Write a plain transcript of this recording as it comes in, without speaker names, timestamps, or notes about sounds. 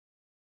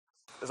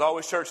As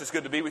always, church, it's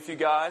good to be with you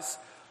guys.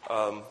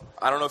 I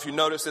don't know if you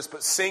noticed this,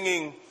 but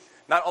singing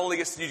not only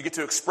gets you get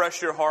to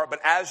express your heart, but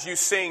as you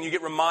sing, you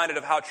get reminded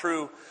of how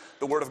true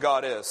the Word of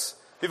God is.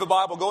 If you have a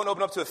Bible, go and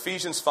open up to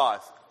Ephesians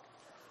 5.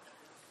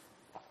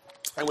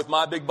 And with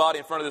my big body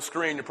in front of the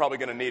screen, you're probably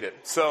going to need it.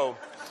 So,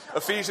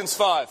 Ephesians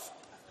 5.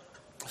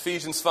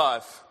 Ephesians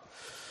 5.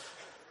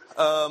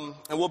 And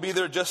we'll be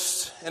there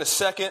just in a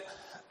second,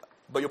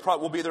 but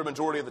we'll be there a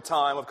majority of the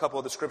time of a couple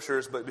of the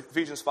scriptures, but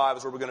Ephesians 5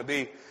 is where we're going to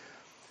be.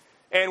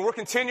 And we're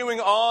continuing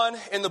on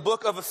in the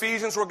book of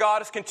Ephesians, where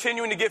God is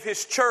continuing to give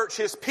His church,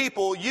 His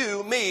people,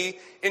 you, me,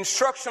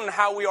 instruction on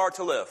how we are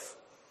to live.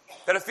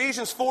 That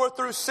Ephesians 4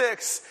 through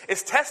 6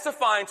 is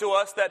testifying to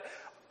us that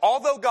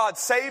although God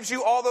saves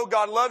you, although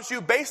God loves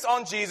you, based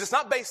on Jesus,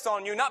 not based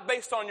on you, not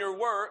based on your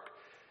work,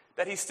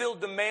 that He still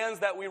demands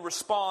that we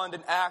respond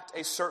and act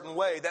a certain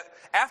way. That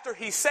after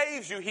He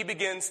saves you, He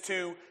begins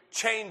to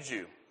change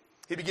you.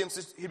 He begins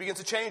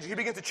to change you. He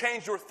begins to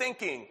change your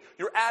thinking,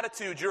 your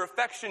attitudes, your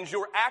affections,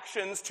 your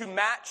actions to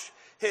match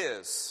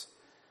His.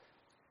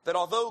 That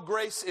although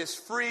grace is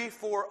free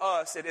for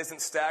us, it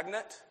isn't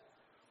stagnant.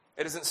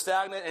 It isn't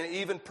stagnant, and it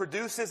even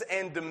produces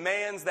and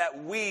demands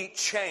that we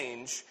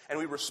change and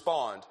we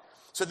respond.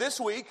 So this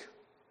week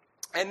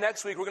and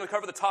next week, we're going to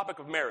cover the topic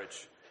of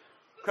marriage.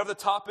 Cover the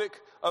topic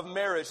of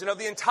marriage. You know,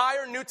 the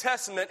entire New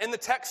Testament in the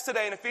text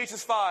today in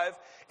Ephesians 5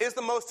 is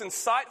the most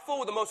insightful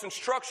with the most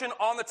instruction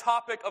on the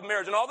topic of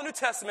marriage. In all the New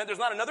Testament, there's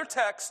not another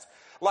text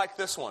like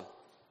this one.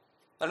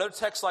 Another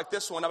text like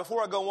this one. Now,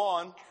 before I go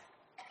on,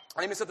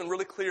 I need to make something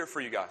really clear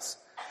for you guys.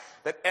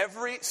 That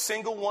every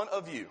single one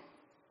of you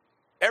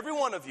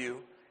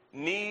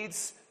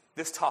needs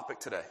this topic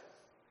today.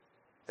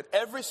 That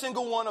every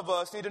single one of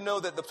us need to know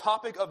that the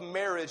topic of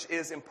marriage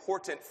is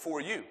important for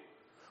you.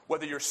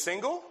 Whether you're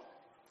single,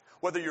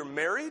 whether you're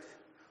married,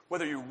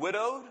 whether you're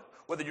widowed,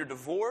 whether you're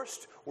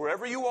divorced,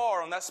 wherever you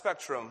are on that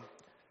spectrum,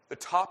 the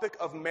topic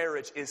of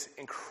marriage is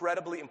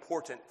incredibly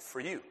important for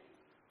you.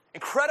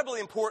 Incredibly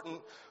important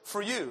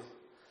for you.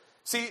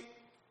 See,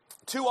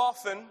 too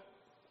often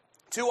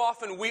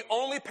we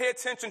only pay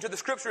attention to the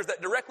scriptures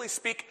that directly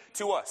speak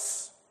to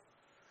us.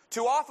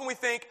 Too often we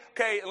think,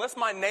 okay, unless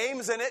my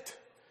name's in it,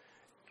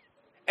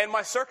 and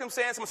my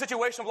circumstance, my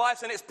situation of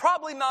life, and it's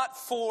probably not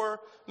for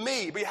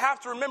me. But you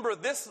have to remember,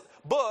 this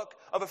book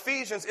of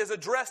Ephesians is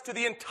addressed to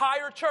the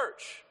entire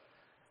church.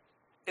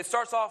 It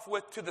starts off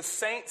with to the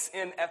saints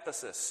in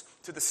Ephesus,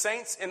 to the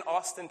saints in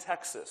Austin,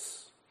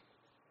 Texas.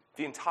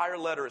 The entire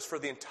letter is for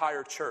the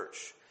entire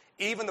church,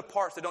 even the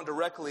parts that don't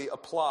directly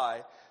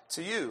apply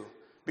to you.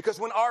 Because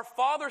when our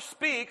Father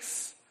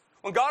speaks,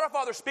 when God our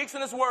Father speaks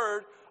in His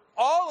Word,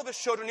 all of His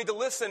children need to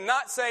listen,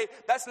 not say,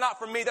 that's not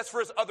for me, that's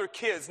for His other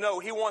kids. No,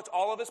 He wants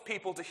all of His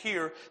people to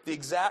hear the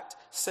exact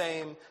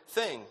same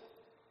thing.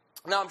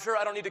 Now, I'm sure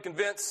I don't need to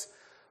convince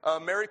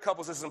married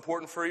couples this is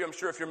important for you. I'm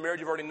sure if you're married,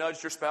 you've already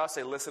nudged your spouse,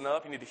 say, listen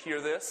up, you need to hear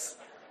this.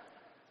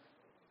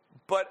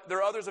 But there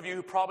are others of you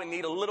who probably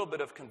need a little bit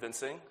of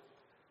convincing.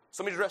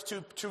 So let me address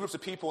two groups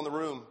of people in the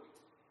room.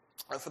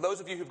 For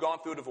those of you who've gone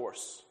through a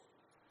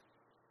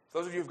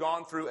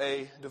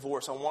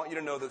divorce, I want you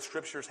to know that the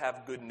Scriptures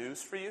have good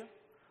news for you.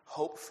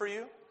 Hope for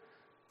you,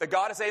 that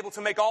God is able to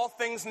make all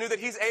things new, that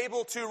He's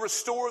able to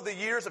restore the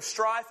years of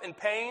strife and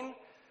pain.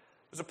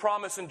 There's a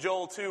promise in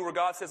Joel 2 where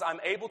God says, I'm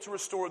able to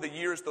restore the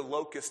years the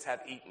locusts have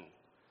eaten.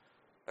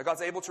 That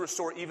God's able to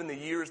restore even the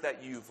years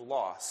that you've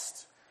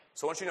lost.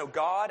 So I want you to know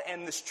God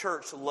and this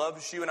church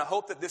loves you, and I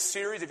hope that this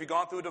series, if you've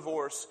gone through a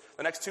divorce,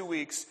 the next 2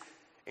 weeks,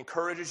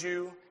 encourages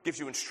you, gives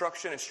you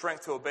instruction and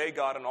strength to obey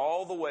God in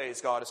all the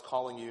ways God is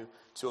calling you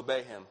to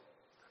obey Him.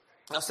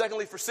 Now,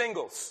 secondly, for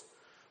singles,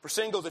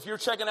 if you're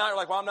checking out, you're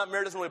like, well, I'm not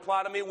married, doesn't really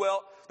apply to me.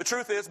 Well, the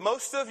truth is,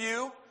 most of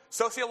you,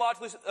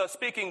 sociologically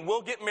speaking,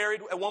 will get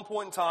married at one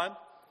point in time.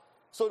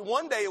 So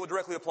one day it will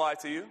directly apply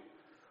to you.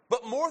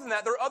 But more than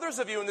that, there are others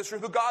of you in this room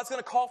who God's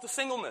going to call to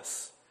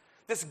singleness.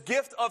 This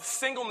gift of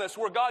singleness,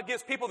 where God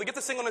gives people the gift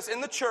of singleness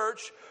in the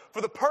church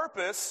for the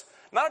purpose,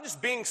 not of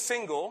just being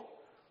single,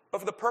 but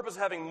for the purpose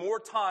of having more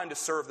time to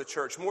serve the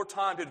church, more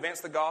time to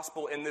advance the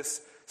gospel in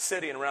this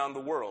city and around the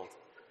world.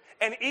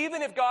 And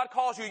even if God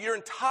calls you your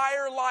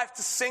entire life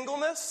to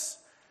singleness,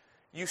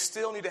 you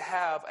still need to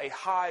have a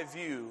high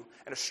view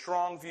and a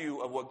strong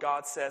view of what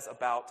God says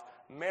about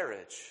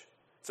marriage.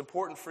 It's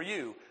important for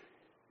you.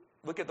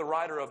 Look at the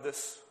writer of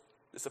this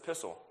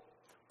epistle.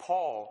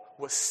 Paul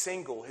was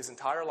single his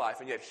entire life,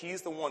 and yet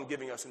he's the one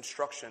giving us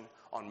instruction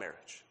on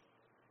marriage.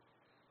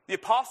 The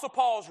Apostle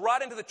Paul is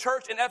writing to the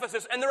church in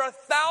Ephesus, and there are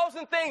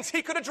 1,000 things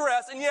he could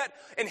address, and yet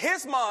in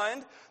his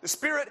mind, the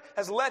Spirit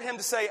has led him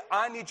to say,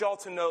 I need y'all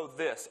to know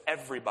this,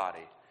 everybody.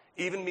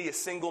 Even me, a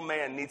single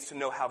man, needs to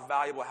know how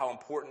valuable, how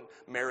important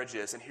marriage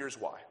is, and here's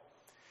why.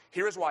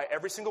 Here's why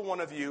every single one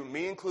of you,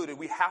 me included,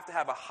 we have to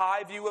have a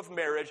high view of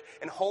marriage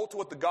and hold to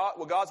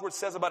what God's Word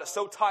says about it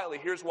so tightly.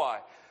 Here's why.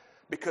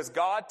 Because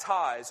God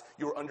ties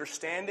your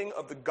understanding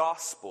of the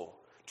gospel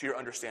to your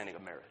understanding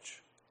of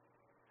marriage.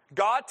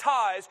 God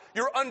ties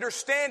your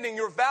understanding,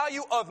 your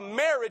value of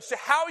marriage to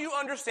how you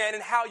understand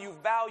and how you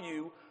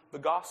value the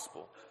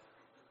gospel.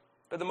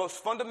 that the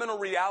most fundamental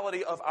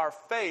reality of our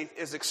faith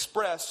is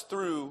expressed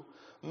through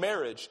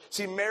marriage.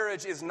 See,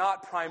 marriage is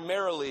not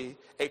primarily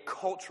a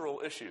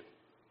cultural issue.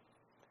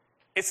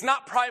 It's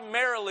not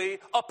primarily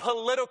a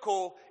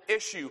political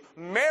issue.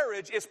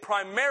 Marriage is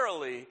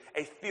primarily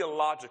a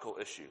theological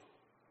issue.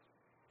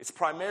 It's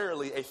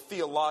primarily a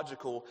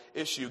theological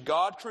issue.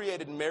 God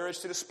created marriage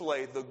to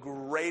display the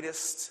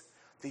greatest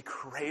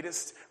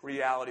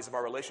realities of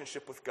our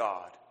relationship with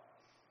God.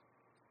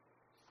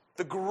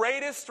 The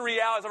greatest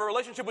realities of our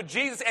relationship with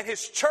Jesus and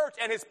His church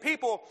and His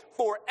people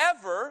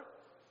forever.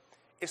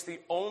 It's the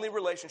only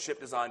relationship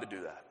designed to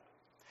do that.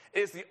 It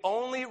is the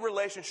only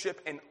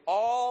relationship in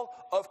all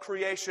of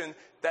creation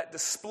that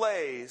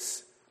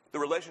displays the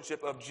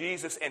relationship of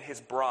Jesus and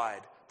His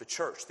bride, the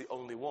church, the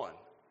only one.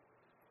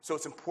 So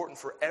it's important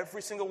for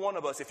every single one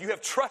of us. If you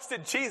have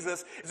trusted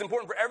Jesus, it's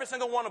important for every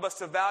single one of us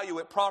to value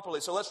it properly.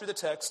 So let's read the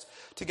text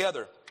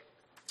together.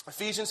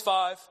 Ephesians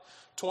 5,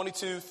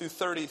 22 through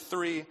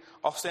 33.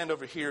 I'll stand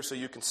over here so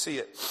you can see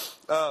it.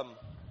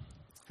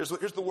 Here's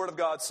what the Word of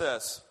God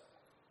says.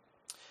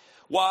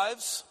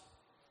 Wives,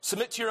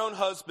 submit to your own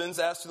husbands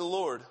as to the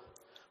Lord.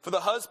 For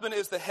the husband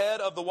is the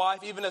head of the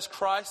wife, even as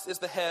Christ is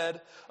the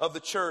head of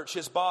the church,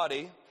 His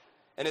body,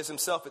 and is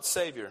Himself its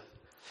Savior.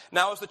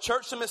 Now, as the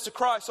church submits to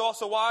Christ, so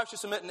also wives should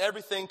submit in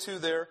everything to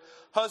their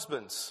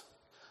husbands.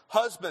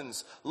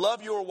 Husbands,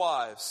 love your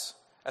wives,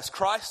 as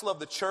Christ loved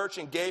the church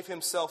and gave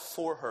Himself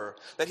for her,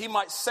 that He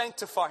might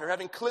sanctify her,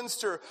 having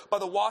cleansed her by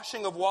the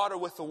washing of water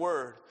with the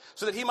word,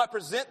 so that He might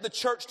present the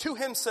church to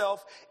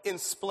Himself in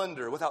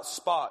splendor, without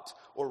spot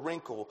or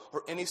wrinkle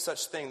or any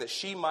such thing, that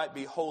she might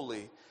be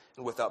holy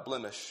and without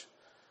blemish.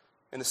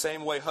 In the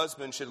same way,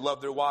 husbands should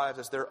love their wives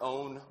as their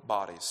own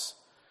bodies.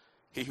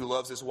 He who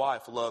loves his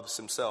wife loves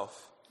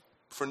himself.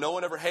 For no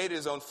one ever hated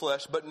his own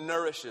flesh, but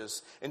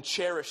nourishes and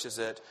cherishes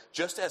it,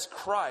 just as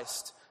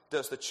Christ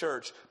does the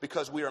church,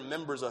 because we are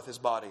members of His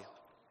body.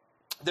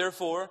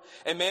 Therefore,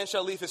 a man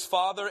shall leave his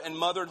father and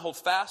mother and hold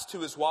fast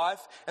to his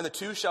wife, and the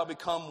two shall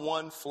become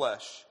one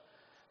flesh.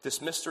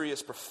 This mystery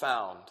is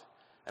profound,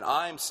 and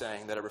I am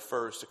saying that it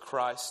refers to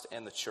Christ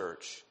and the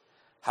church.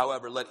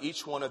 However, let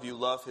each one of you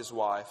love his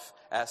wife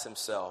as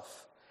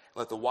himself,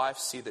 and let the wife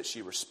see that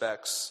she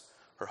respects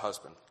her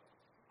husband.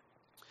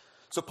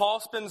 So Paul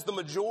spends the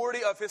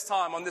majority of his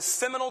time on this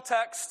seminal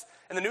text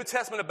in the New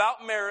Testament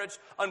about marriage,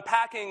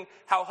 unpacking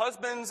how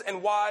husbands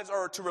and wives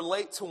are to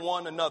relate to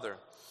one another.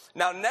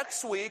 Now,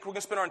 next week, we're going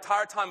to spend our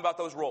entire time about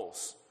those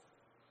roles.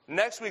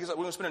 Next week, we're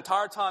going to spend our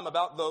entire time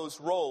about those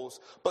roles.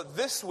 But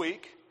this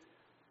week,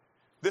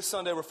 this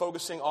Sunday, we're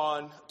focusing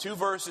on 2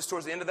 verses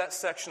towards the end of that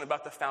section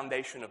about the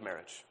foundation of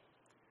marriage.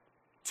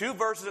 2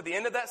 verses at the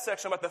end of that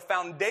section about the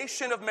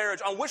foundation of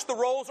marriage, on which the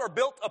roles are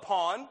built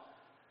upon.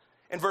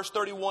 In verse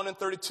 31 and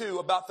 32,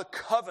 about the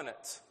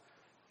covenant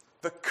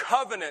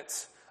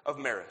of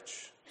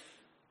marriage.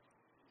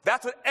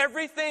 That's what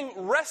everything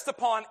rests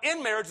upon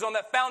in marriage, is on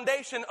that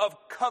foundation of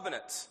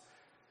covenant.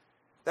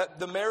 That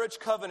the marriage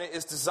covenant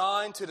is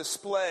designed to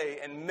display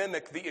and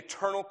mimic the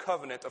eternal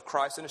covenant of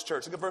Christ and His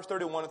church. Look at verse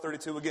 31 and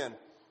 32 again.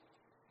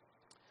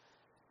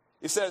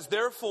 It says,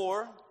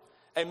 therefore,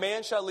 a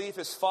man shall leave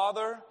his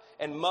father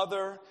and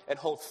mother and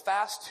hold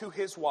fast to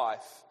his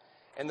wife,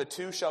 and the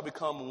two shall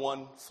become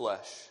one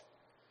flesh.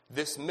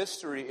 This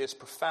mystery is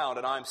profound,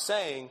 and I'm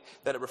saying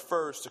that it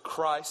refers to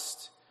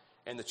Christ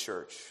and the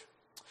church.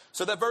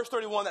 So that verse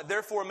 31, that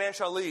therefore a man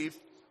shall leave,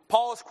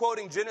 Paul is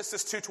quoting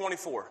Genesis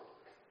 2:24.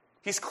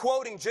 He's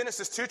quoting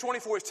Genesis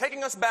 2:24. He's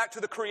taking us back to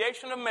the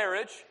creation of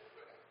marriage,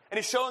 and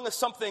he's showing us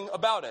something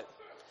about it.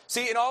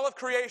 See, in all of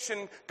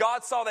creation,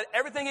 God saw that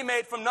everything He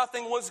made from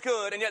nothing was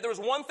good, and yet there was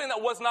one thing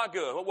that was not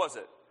good. What was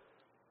it?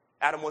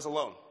 Adam was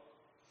alone.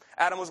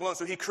 Adam was alone.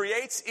 So He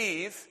creates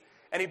Eve,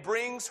 and He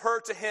brings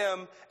her to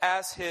Him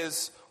as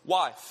His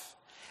wife.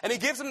 And He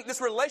gives them this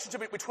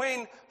relationship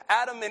between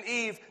Adam and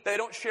Eve that they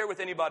don't share with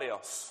anybody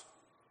else.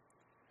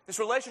 This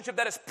relationship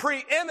that is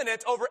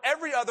preeminent over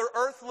every other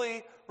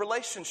earthly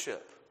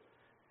relationship.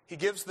 He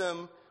gives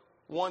them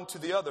one to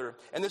the other.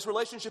 And this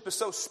relationship is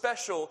so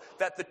special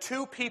that the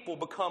two people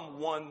become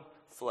one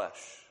flesh.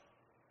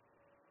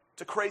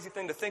 It's a crazy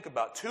thing to think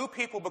about. 2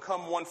 people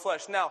become one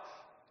flesh. Now,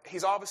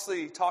 he's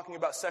obviously talking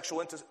about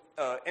sexual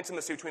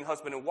intimacy between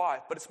husband and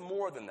wife, but it's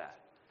more than that.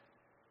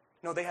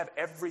 No, they have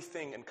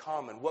everything in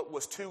common. What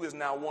was 2 is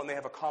now 1. They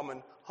have a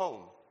common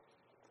home.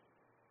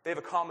 They have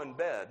a common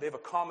bed. They have a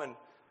common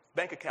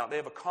bank account. They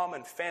have a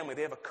common family.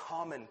 They have a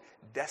common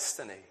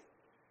destiny.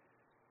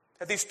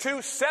 That these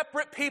 2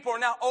 separate people are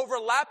now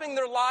overlapping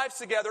their lives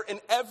together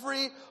in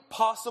every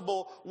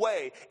possible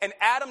way. And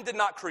Adam did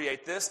not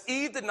create this.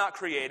 Eve did not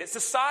create it.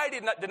 Society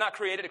did not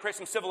create it to create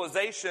some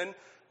civilization.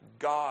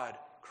 God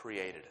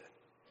created it.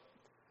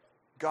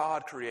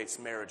 God creates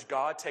marriage.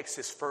 God takes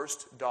His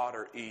first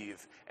daughter,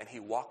 Eve, and He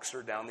walks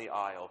her down the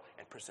aisle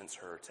and presents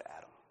her to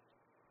Adam.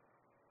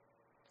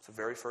 It's the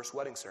very first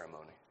wedding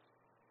ceremony.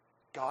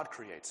 God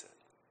creates it.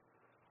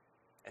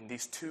 And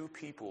these 2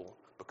 people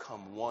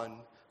become one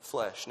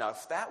flesh. Now,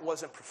 if that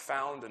wasn't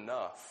profound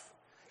enough,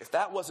 If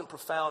that wasn't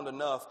profound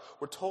enough,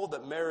 we're told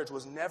that marriage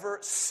was never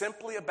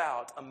simply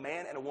about a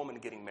man and a woman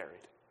getting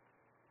married.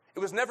 It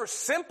was never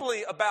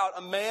simply about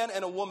a man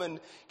and a woman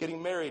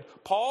getting married.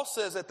 Paul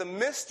says that the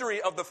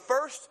mystery of the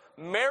first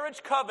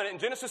marriage covenant in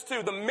Genesis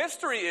 2, the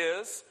mystery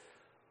is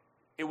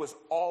it was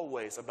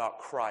always about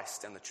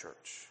Christ and the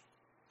church.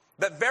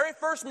 That very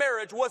first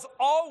marriage was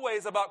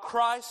always about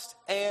Christ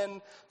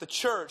and the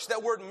church.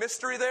 That word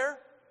mystery there,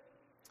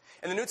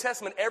 in the New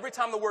Testament, every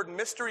time the word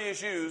mystery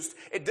is used,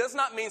 it does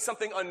not mean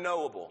something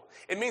unknowable.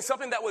 It means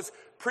something that was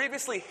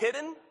previously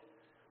hidden.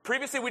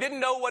 Previously, we didn't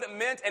know what it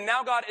meant, and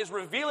now God is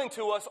revealing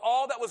to us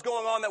all that was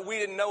going on that we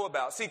didn't know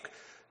about. See,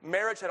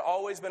 marriage had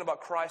always been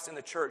about Christ and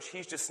the church.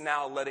 He's just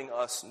now letting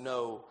us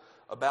know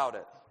about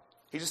it.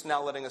 He's just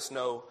now letting us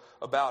know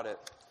about it.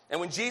 And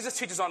when Jesus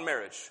teaches on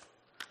marriage,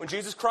 when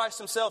Jesus Christ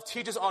himself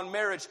teaches on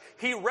marriage,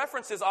 he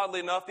references,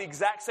 oddly enough, the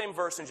exact same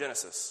verse in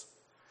Genesis.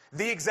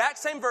 The exact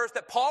same verse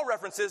that Paul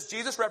references,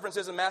 Jesus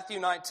references in Matthew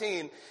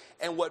 19.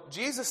 And what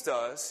Jesus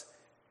does,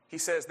 he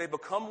says they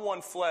become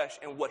one flesh,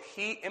 and what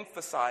he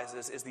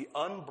emphasizes is the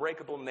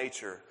unbreakable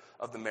nature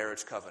of the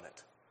marriage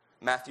covenant.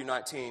 Matthew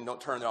 19,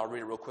 don't turn there, I'll read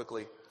it real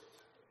quickly.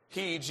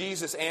 He,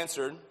 Jesus,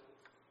 answered,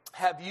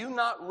 "Have you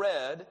not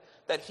read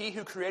that he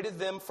who created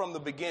them from the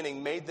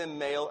beginning made them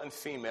male and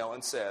female,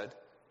 and said,"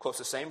 quotes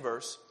the same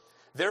verse,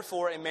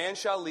 "Therefore a man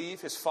shall leave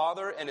his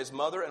father and his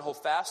mother and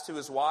hold fast to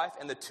his wife,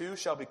 and the two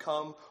shall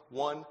become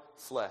one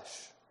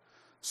flesh.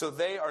 So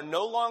they are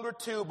no longer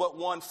two but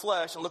one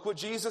flesh." And look what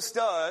Jesus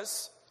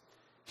does.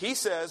 He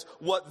says,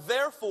 "What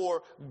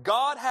therefore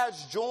God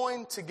has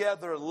joined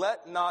together,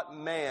 let not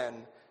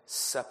man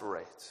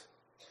separate."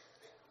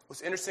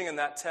 What's interesting in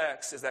that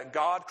text is that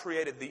God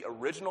created the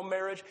original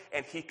marriage,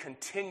 and he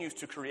continues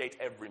to create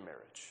every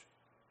marriage.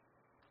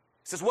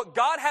 He says, what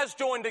God has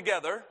joined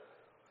together,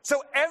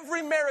 so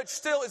every marriage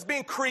still is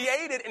being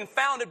created and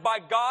founded by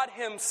God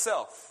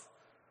himself.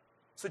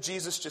 So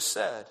Jesus just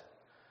said.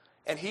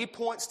 And he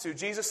points to,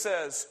 Jesus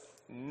says,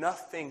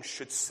 nothing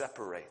should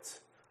separate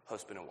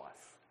husband and wife.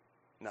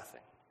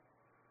 Nothing.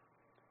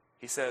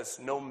 He says,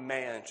 no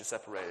man should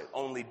separate it.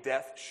 Only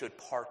death should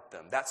part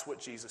them. That's what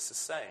Jesus is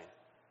saying.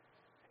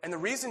 And the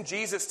reason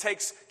Jesus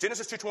takes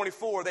Genesis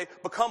 2:24, they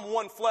become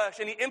one flesh,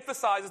 and he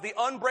emphasizes the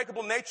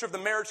unbreakable nature of the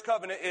marriage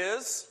covenant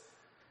is,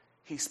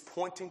 he's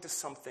pointing to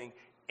something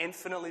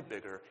infinitely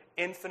bigger,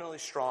 infinitely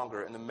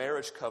stronger in the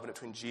marriage covenant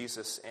between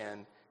Jesus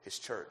and his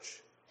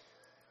church.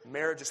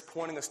 Marriage is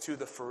pointing us to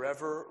the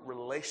forever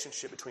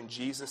relationship between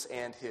Jesus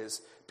and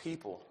his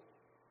people.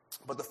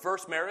 But the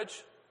first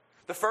marriage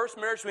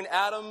between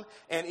Adam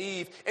and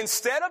Eve,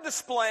 instead of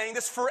displaying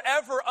this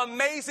forever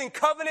amazing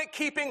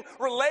covenant-keeping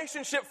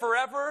relationship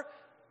forever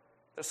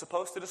they're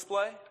supposed to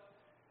display,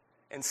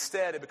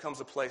 instead it becomes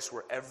a place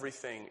where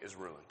everything is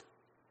ruined.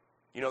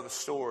 You know the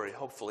story,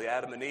 hopefully.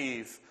 Adam and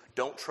Eve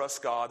don't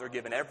trust God. They're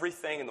given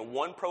everything, and the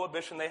one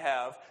prohibition they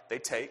have, they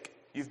take.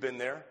 You've been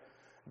there.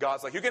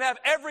 God's like, you can have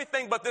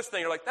everything but this thing.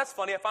 You're like, that's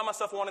funny. I find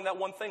myself wanting that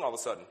one thing all of a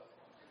sudden.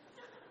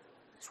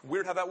 It's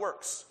weird how that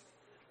works.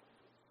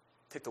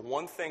 Take the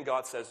one thing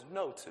God says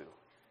no to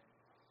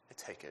and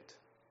take it.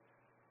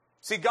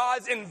 See,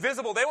 God's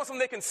invisible. They want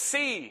something they can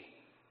see,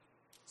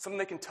 something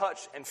they can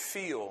touch and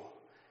feel.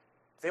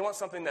 They want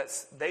something that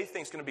they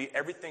think is going to be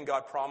everything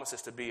God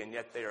promises to be, and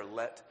yet they are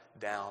let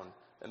down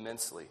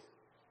immensely.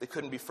 They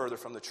couldn't be further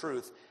from the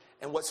truth.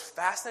 And what's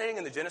fascinating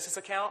in the Genesis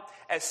account,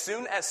 as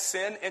soon as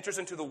sin enters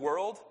into the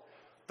world,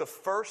 the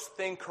first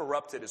thing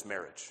corrupted is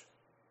marriage.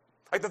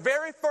 Like the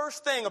very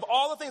first thing of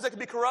all the things that could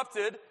be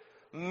corrupted,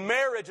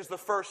 marriage is the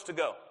first to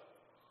go.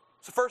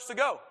 It's the first to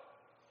go.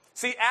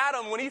 See,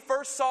 Adam, when he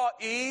first saw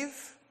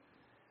Eve,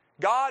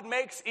 God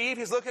makes Eve,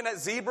 he's looking at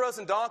zebras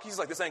and donkeys. He's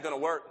like, this ain't going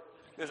to work.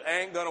 This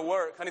ain't going to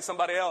work. I need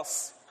somebody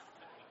else.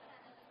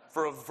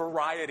 For a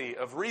variety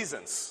of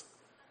reasons.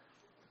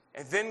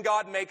 And then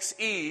God makes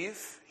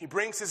Eve. He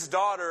brings his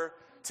daughter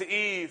to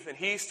Eve, and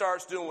he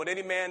starts doing what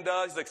any man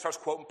does. He like starts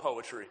quoting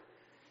poetry.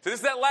 So this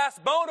is that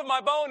last bone of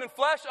my bone and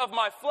flesh of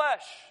my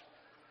flesh.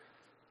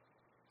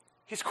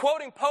 He's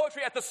quoting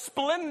poetry at the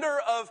splendor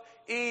of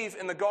Eve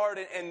in the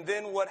garden. And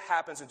then what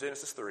happens in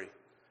Genesis 3?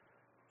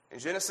 In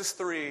Genesis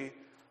 3,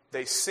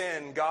 they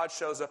sin. God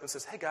shows up and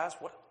says, hey guys,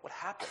 what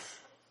happened?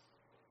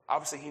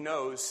 Obviously he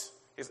knows.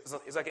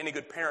 He's like any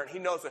good parent. He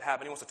knows what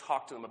happened. He wants to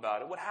talk to them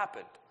about it. What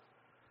happened?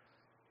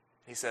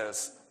 He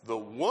says, the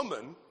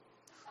woman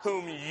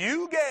whom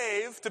you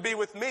gave to be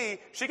with me,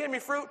 she gave me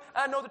fruit.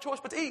 I had no other choice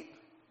but to eat.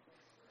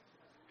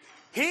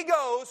 He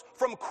goes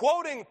from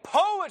quoting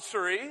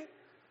poetry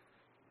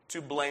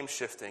to blame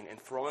shifting and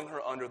throwing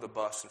her under the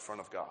bus in front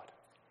of God.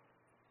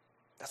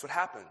 That's what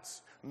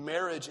happens.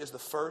 Marriage is the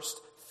first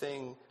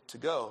thing to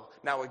go.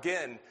 Now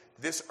again,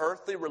 this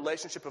earthly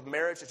relationship of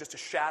marriage is just a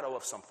shadow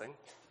of something.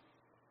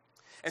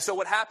 And so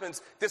what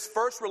happens, this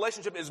first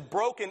relationship is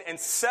broken and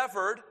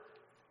severed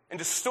and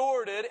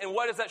distorted. And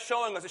what is that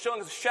showing us? It's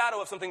showing us a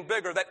shadow of something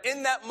bigger, that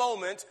in that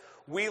moment,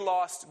 we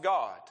lost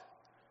God.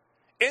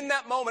 In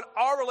that moment,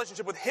 our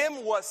relationship with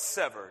him was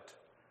severed.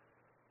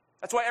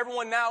 That's why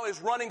everyone now is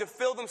running to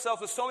fill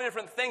themselves with so many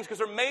different things, because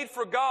they're made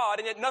for God,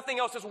 and yet nothing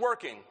else is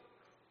working.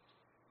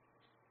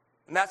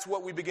 And that's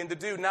what we begin to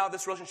do. Now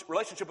this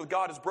relationship with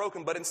God is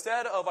broken, but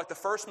instead of like the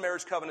first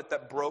marriage covenant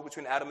that broke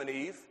between Adam and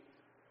Eve,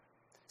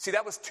 see,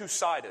 that was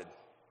two-sided.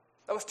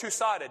 That was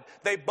two-sided.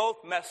 They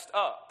both messed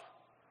up.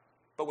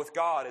 But with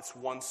God, it's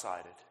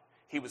one-sided.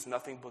 He was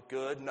nothing but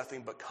good,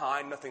 nothing but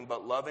kind, nothing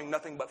but loving,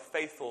 nothing but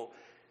faithful.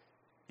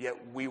 Yet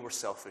we were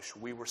selfish,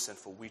 we were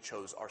sinful, we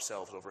chose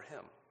ourselves over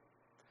him.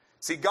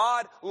 See,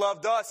 God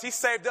loved us, he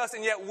saved us,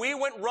 and yet we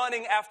went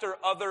running after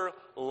other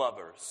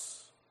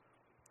lovers.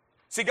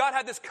 See, God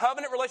had this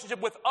covenant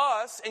relationship with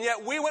us, and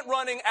yet we went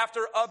running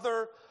after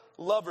other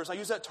lovers. I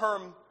use that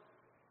term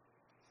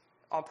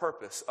on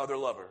purpose, other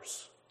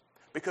lovers.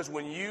 Because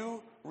when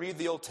you read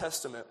the Old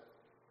Testament,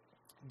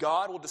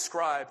 God will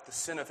describe the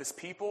sin of his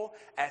people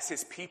as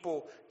his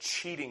people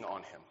cheating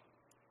on him.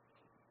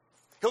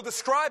 He'll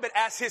describe it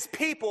as his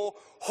people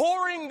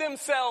whoring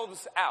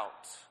themselves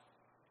out.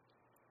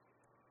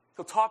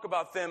 He'll talk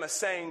about them as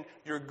saying,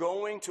 you're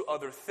going to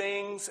other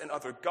things and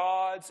other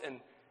gods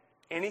and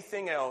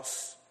anything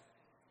else.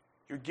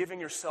 You're giving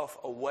yourself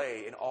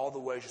away in all the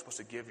ways you're supposed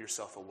to give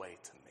yourself away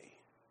to me.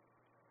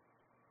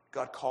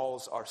 God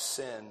calls our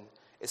sin,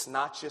 it's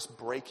not just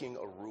breaking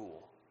a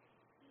rule.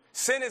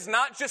 Sin is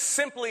not just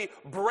simply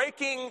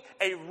breaking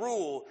a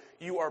rule.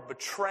 You are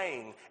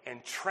betraying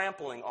and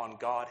trampling on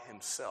God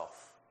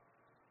himself.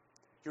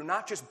 You're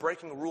not just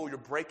breaking a rule, you're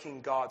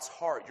breaking God's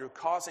heart. You're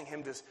causing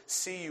him to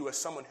see you as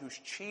someone who's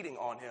cheating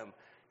on him.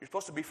 You're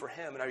supposed to be for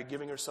him, and now you're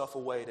giving yourself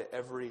away to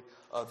every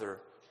other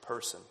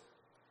person.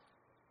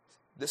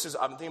 I've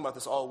been thinking about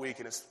this all week,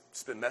 and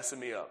it's been messing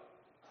me up.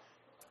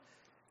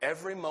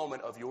 Every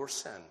moment of your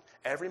sin,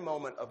 every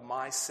moment of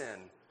my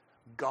sin,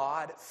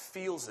 God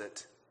feels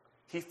it.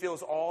 He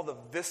feels all the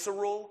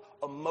visceral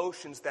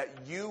emotions that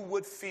you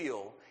would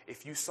feel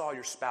if you saw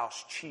your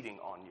spouse cheating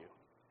on you.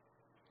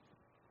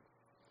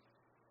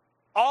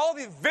 All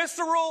the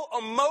visceral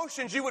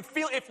emotions you would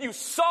feel if you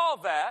saw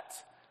that,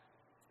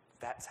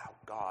 that's how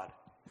God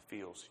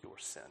feels your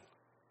sin.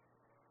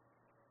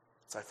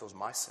 That's how he feels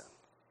my sin.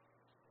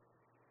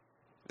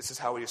 This is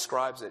how he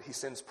describes it. He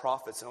sends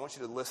prophets, and I want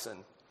you to listen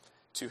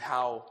to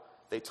how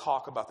they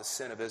talk about the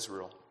sin of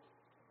Israel.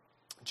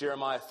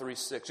 Jeremiah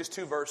 3:6, just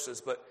 2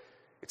 verses, but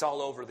it's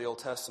all over the Old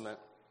Testament.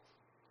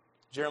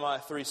 Jeremiah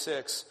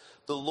 3:6,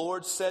 the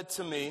Lord said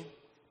to me,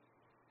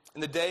 in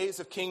the days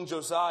of King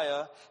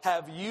Josiah,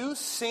 have you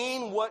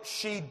seen what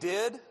she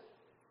did?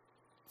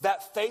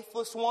 That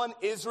faithless one,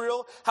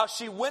 Israel, how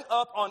she went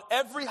up on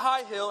every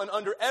high hill and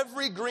under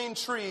every green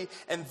tree,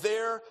 and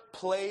there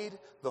played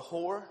the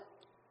whore?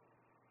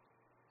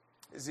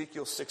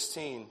 Ezekiel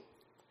 16,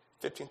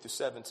 15 through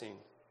 17. He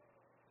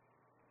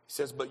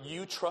says, but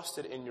you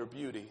trusted in your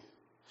beauty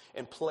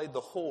and played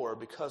the whore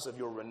because of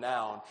your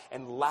renown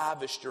and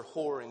lavished your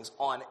whorings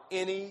on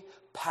any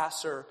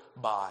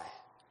passer-by,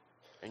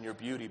 and your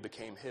beauty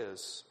became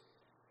his.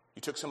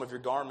 You took some of your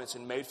garments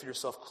and made for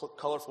yourself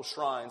colorful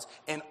shrines,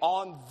 and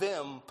on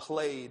them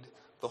played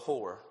the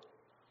whore.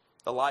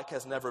 The like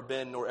has never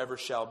been nor ever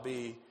shall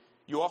be.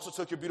 You also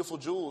took your beautiful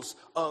jewels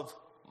of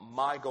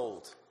my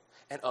gold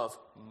and of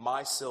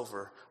my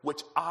silver,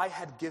 which I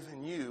had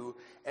given you,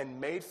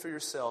 and made for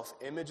yourself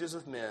images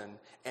of men,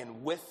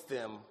 and with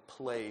them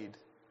played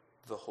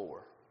the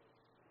whore.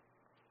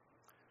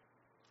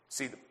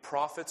 See, the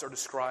prophets are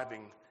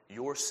describing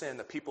your sin,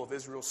 the people of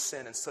Israel's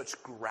sin, in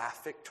such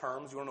graphic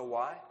terms. You want to know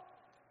why?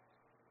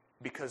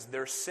 Because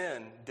their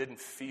sin didn't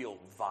feel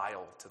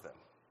vile to them.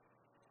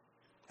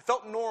 It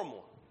felt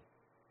normal.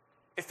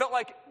 It felt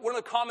like one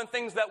of the common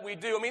things that we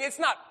do. I mean, it's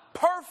not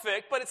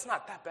perfect, but it's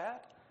not that bad.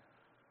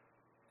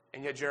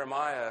 And yet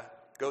Jeremiah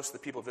goes to the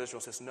people of Israel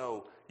and says,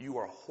 no, you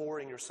are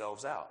whoring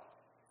yourselves out.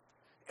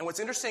 And what's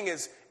interesting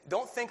is,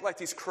 don't think like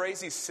these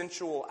crazy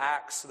sensual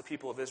acts of the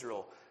people of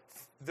Israel.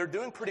 They're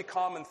doing pretty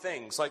common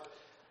things. Like,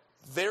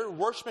 they're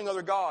worshiping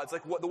other gods.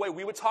 Like the way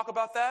we would talk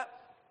about that,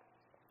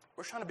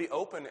 we're trying to be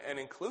open and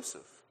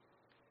inclusive.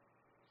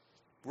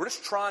 We're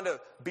just trying to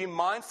be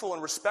mindful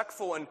and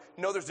respectful and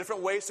know there's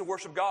different ways to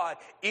worship God.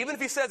 Even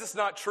if he says it's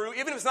not true,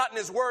 even if it's not in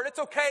his word, it's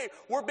okay.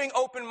 We're being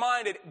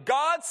open-minded.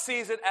 God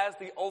sees it as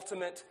the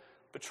ultimate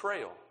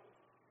betrayal.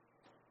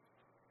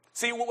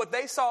 See, what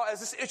they saw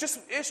as this,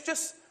 it's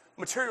just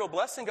material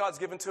blessing God's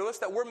given to us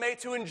that we're made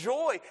to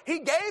enjoy. He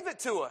gave it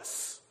to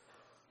us.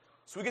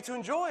 So we get to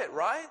enjoy it,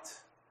 right?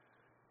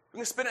 We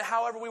can spend it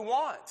however we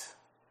want.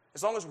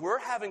 As long as we're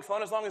having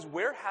fun, as long as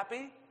we're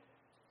happy,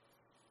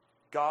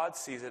 God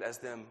sees it as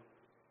them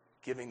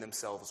giving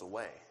themselves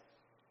away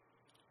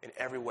in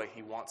every way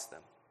he wants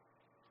them.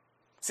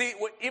 See,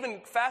 what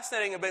even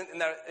fascinating about in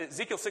that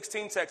Ezekiel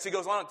 16 text, he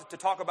goes on to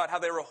talk about how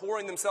they were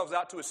whoring themselves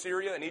out to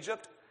Assyria and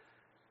Egypt.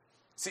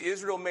 See,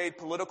 Israel made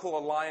political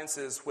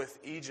alliances with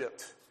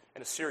Egypt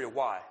and Assyria.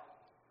 Why?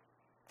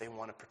 They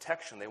wanted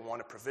protection. They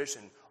wanted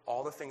provision.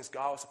 All the things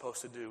God was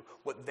supposed to do.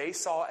 What they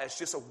saw as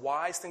just a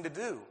wise thing to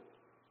do.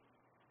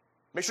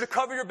 Make sure to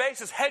cover your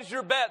bases. Hedge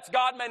your bets.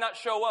 God may not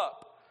show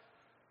up.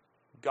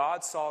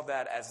 God saw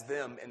that as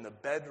them in the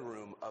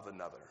bedroom of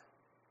another.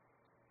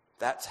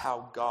 That's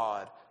how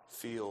God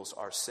feels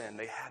our sin.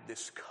 They had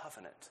this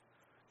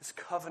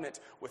covenant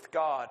with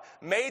God,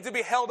 made to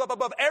be held up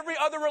above every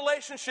other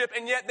relationship,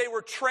 and yet they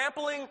were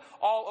trampling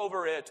all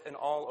over it and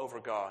all over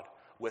God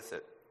with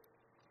it.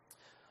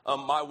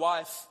 My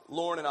wife,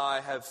 Lauren, and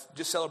I have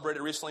just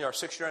celebrated recently our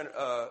 6-year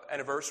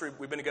anniversary.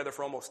 We've been together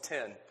for almost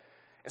 10.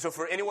 And so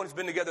for anyone who's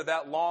been together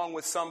that long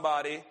with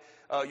somebody,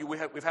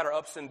 we've had our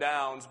ups and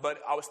downs. But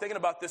I was thinking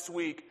about this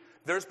week,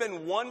 there's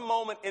been one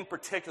moment in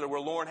particular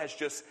where Lauren has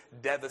just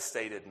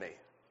devastated me.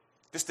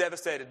 Just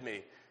devastated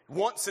me.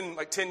 Once in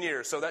like 10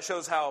 years. So that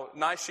shows how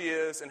nice she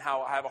is and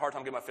how I have a hard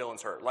time getting my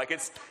feelings hurt. Like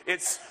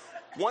it's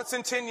once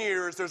in 10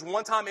 years, there's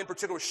one time in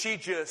particular where she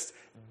just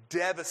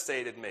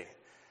devastated me.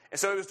 And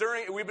so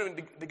we've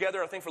been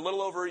together, I think, for a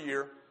little over a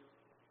year.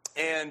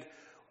 And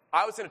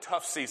I was in a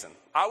tough season.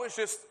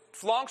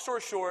 Long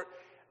story short,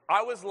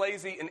 I was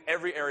lazy in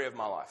every area of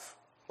my life.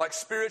 Like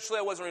spiritually,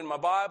 I wasn't reading my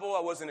Bible. I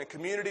wasn't in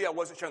community. I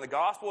wasn't sharing the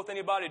gospel with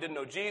anybody. I didn't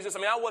know Jesus.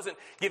 I wasn't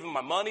giving my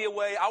money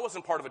away. I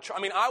wasn't part of a church.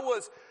 I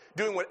was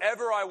doing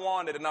whatever I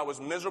wanted, and I was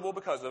miserable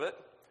because of it.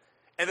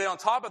 And then on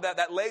top of that,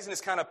 that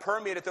laziness kind of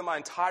permeated through my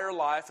entire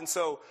life. And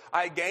so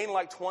I gained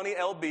like 20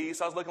 lbs.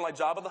 So I was looking like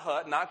Jabba the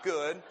Hutt. Not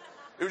good.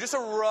 It was just a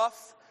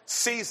rough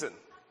season.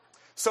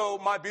 So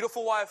my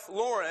beautiful wife,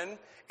 Lauren,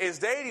 is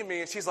dating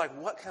me, and she's like,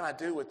 what can I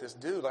do with this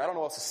dude? Like, I don't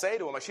know what else to say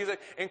to him. Like, she's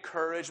like,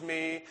 encourage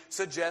me,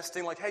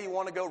 suggesting, like, hey, you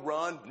want to go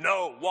run?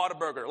 No,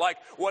 Whataburger. Like,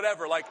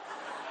 whatever. Like,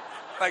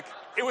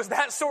 it was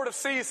that sort of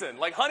season.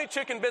 Like, honey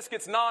chicken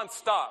biscuits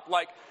nonstop.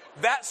 Like,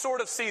 that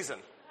sort of season,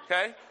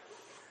 okay?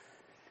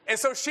 And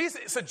so she's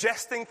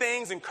suggesting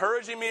things,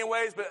 encouraging me in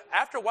ways, but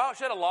after a while,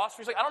 she had a loss.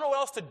 She's like, I don't know what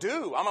else to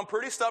do. I'm a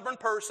pretty stubborn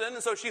person,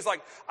 and so she's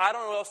like, I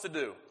don't know what else to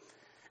do.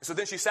 And so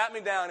then she sat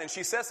me down, and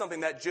she said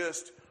something that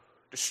just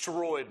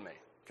destroyed me,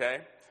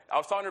 okay? I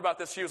was talking to her about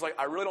this. She was like,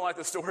 I really don't like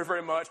this story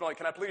very much. I'm like,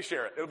 can I please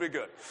share it? It'll be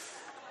good.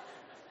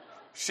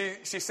 She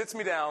sits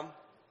me down.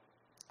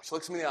 She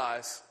looks me in the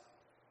eyes,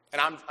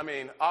 and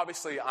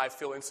obviously I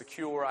feel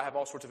insecure. I have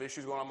all sorts of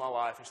issues going on in my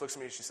life. And she looks at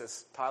me and she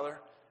says, Tyler,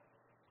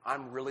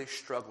 I'm really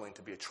struggling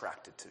to be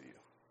attracted to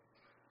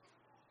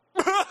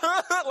you.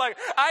 Like,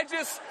 I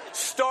just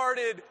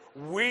started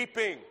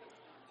weeping.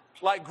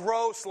 Like,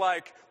 gross,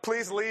 like,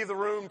 please leave the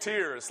room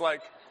tears.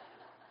 Like,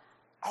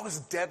 I was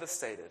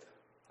devastated.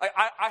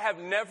 I have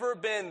never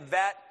been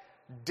that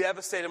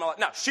devastated in my life.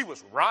 Now, she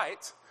was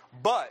right,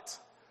 but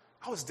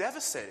I was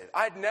devastated.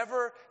 I had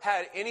never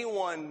had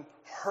anyone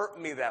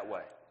hurt me that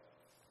way.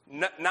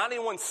 Not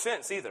anyone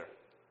since either.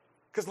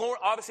 Because Lauren,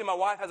 obviously my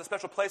wife has a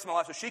special place in my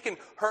life, so she can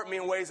hurt me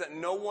in ways that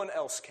no one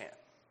else can.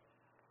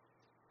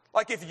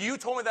 Like if you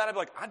told me that, I'd be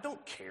like, I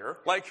don't care.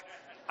 Like,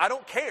 I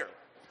don't care.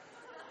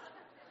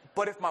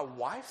 But if my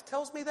wife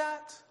tells me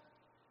that,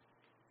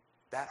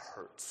 that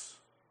hurts.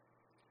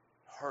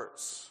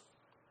 Hurts.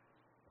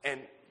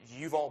 And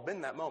you've all been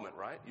in that moment,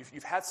 right?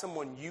 You've had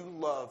someone you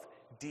love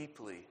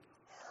deeply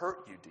hurt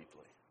you deeply.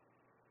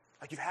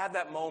 Like you've had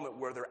that moment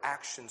where their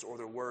actions or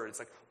their words,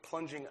 like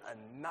plunging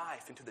a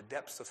knife into the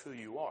depths of who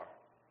you are.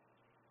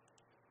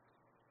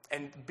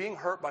 And being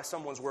hurt by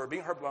someone's word,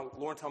 being hurt by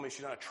Lauren telling me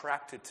she's not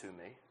attracted to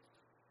me,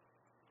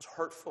 was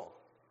hurtful.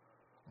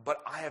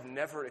 But I have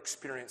never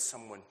experienced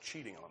someone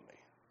cheating on me.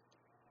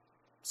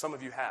 Some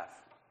of you have.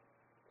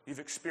 You've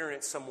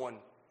experienced someone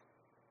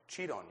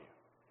cheat on you.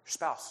 Your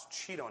spouse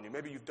cheat on you.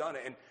 Maybe you've done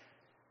it. And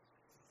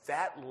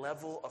that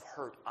level of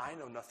hurt, I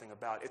know nothing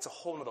about. It's a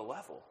whole nother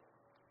level.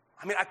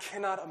 I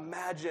cannot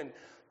imagine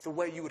the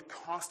way you would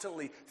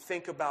constantly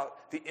think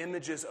about the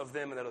images of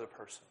them and that other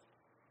person.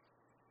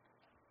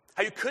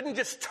 How you couldn't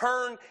just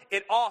turn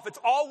it off. It's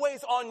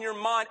always on your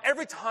mind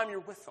every time you're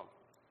with them.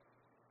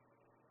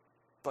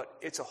 But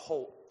it's a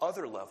whole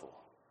other level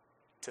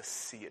to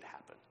see it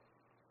happen.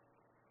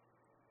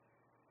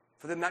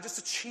 For them not just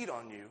to cheat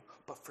on you,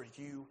 but for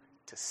you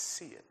to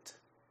see it.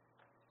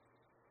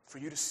 For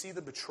you to see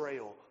the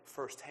betrayal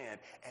firsthand.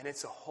 And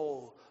it's a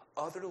whole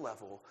other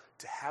level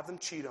to have them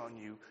cheat on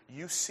you,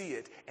 you see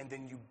it, and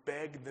then you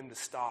beg them to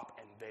stop,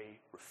 and they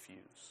refuse.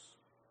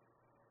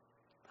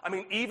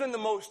 Even the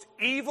most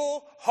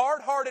evil,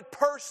 hard-hearted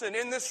person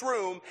in this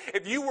room,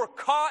 if you were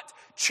caught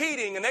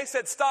cheating and they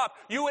said stop,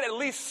 you would at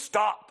least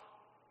stop.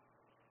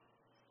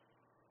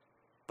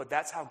 But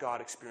that's how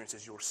God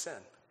experiences your sin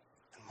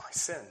and my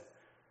sin.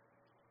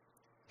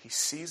 He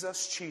sees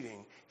us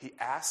cheating. He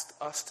asks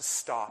us to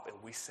stop, and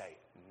we say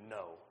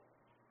no.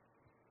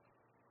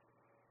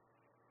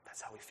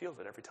 That's how he feels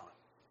it every time.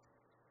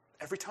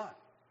 Every time.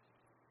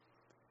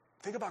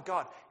 Think about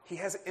God. He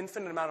has an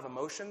infinite amount of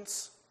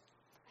emotions,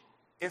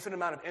 infinite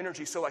amount of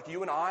energy. So like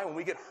you and I, when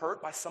we get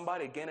hurt by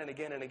somebody again and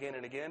again and again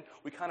and again,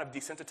 we kind of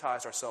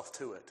desensitize ourselves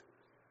to it.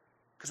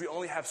 Because we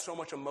only have so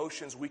much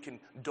emotions we can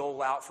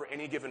dole out for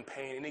any given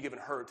pain, any given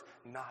hurt,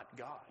 not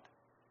God.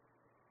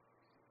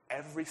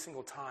 Every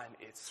single time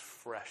it's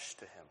fresh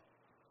to him.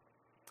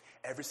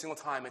 Every single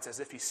time it's as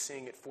if he's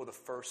seeing it for the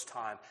first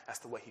time. That's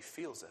the way he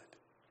feels it.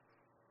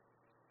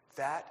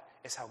 That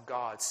is how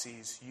God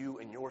sees you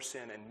in your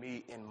sin and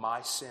me in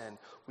my sin.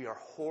 We are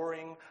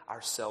whoring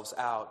ourselves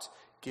out,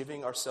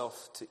 giving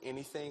ourselves to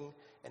anything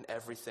and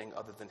everything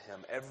other than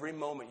him. Every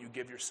moment you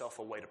give yourself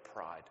away to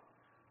pride.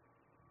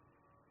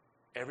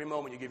 Every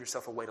moment you give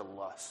yourself away to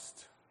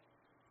lust.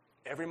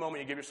 Every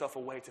moment you give yourself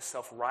away to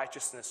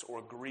self-righteousness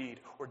or greed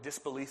or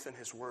disbelief in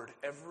his word.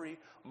 Every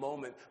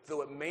moment,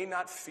 though it may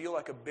not feel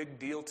like a big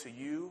deal to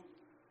you,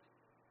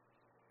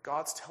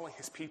 God's telling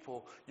his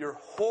people, you're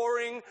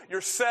whoring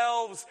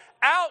yourselves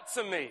out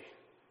to me.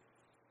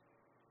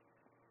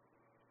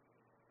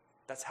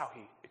 That's how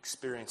he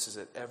experiences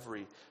it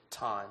every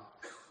time.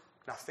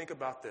 Now think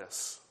about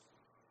this.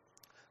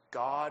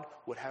 God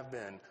would have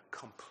been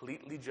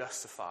completely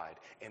justified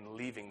in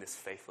leaving this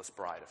faithless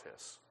bride of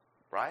his,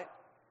 right?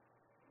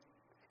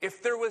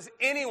 If there was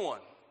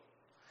anyone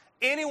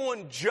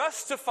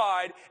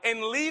justified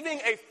in leaving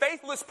a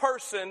faithless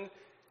person,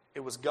 it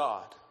was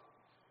God.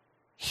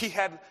 He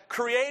had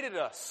created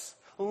us,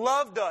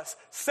 loved us,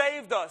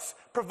 saved us,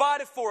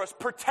 provided for us,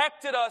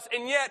 protected us,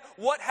 and yet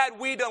what had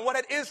we done? What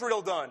had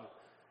Israel done?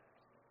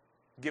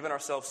 Given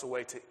ourselves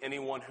away to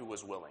anyone who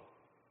was willing.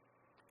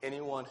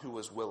 Anyone who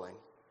was willing.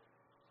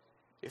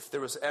 If there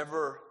was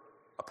ever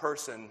a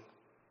person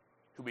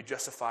who would be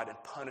justified in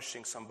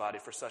punishing somebody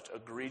for such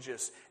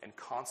egregious and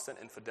constant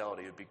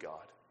infidelity, it would be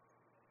God.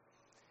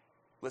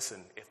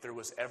 Listen, if there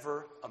was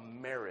ever a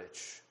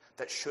marriage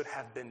that should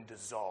have been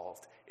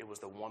dissolved, it was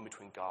the one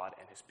between God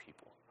and his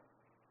people.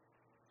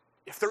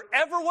 If there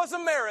ever was a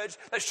marriage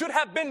that should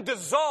have been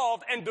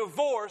dissolved and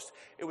divorced,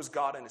 it was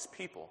God and his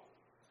people.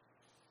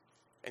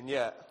 And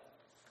yet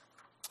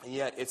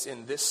it's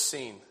in this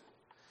scene.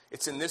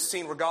 It's in this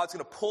scene where God's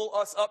going to pull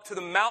us up to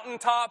the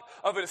mountaintop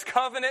of his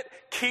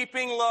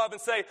covenant-keeping love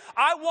and say,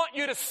 I want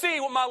you to see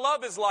what my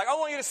love is like. I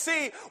want you to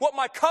see what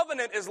my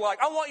covenant is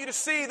like. I want you to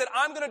see that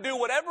I'm going to do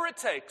whatever it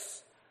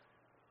takes.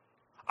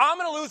 I'm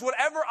going to lose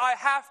whatever I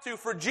have to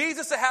for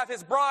Jesus to have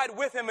his bride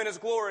with him in his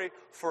glory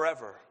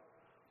forever.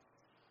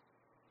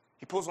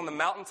 He pulls on the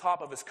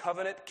mountaintop of his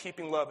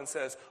covenant-keeping love and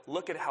says,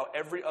 look at how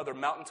every other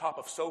mountaintop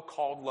of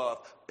so-called love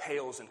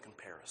pales in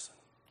comparison.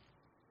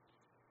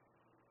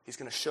 He's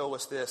going to show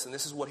us this, and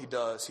this is what he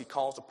does. He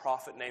calls a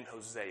prophet named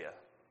Hosea.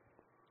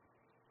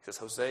 He says,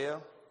 Hosea,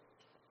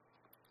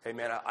 hey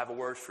man, I have a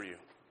word for you.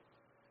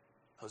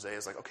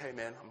 Hosea's like, okay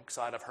man, I'm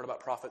excited. I've heard about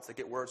prophets. They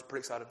get words. I'm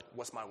pretty excited.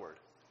 What's my word?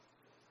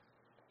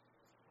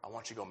 I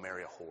want you to go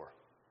marry a whore.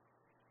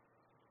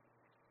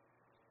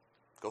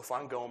 Go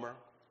find Gomer.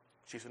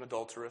 She's an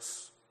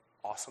adulteress.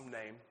 Awesome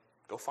name.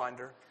 Go find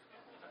her.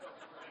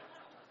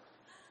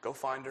 Go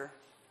find her.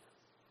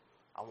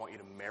 I want you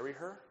to marry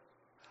her.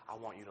 I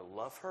want you to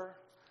love her.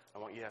 I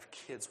want you to have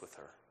kids with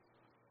her.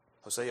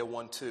 Hosea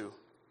 1:2.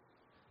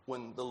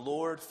 When the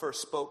Lord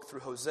first spoke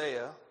through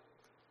Hosea,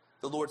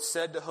 the Lord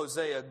said to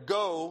Hosea,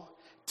 go,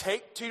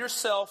 take to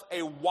yourself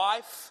a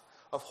wife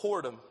of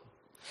whoredom,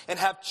 and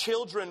have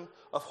children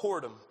of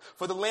whoredom.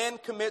 For the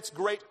land commits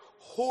great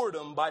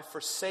whoredom by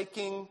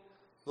forsaking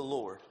the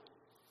Lord.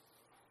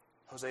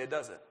 Hosea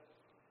does it.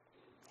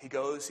 He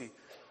goes, he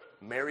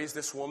marries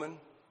this woman.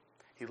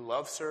 He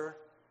loves her.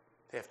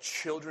 They have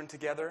children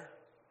together.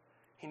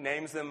 He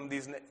names them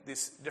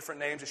these different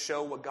names to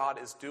show what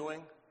God is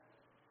doing.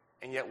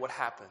 And yet what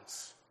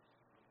happens?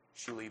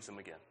 She leaves him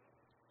again.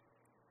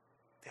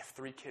 They have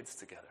 3 kids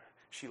together.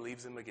 She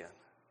leaves him again.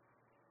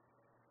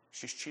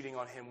 She's cheating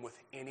on him with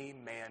any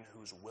man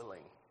who's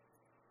willing.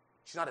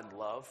 She's not in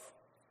love.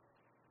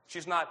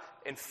 She's not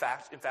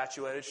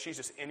infatuated. She's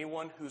just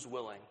anyone who's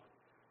willing.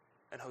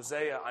 And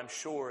Hosea, I'm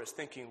sure, is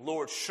thinking,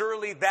 Lord,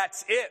 surely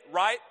that's it,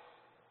 right?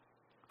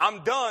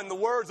 I'm done. The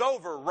word's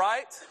over,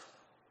 right?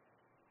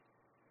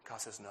 God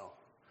says, no.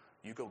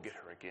 You go get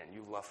her again.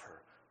 You love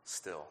her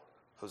still.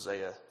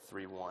 Hosea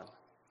 3:1.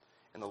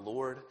 And the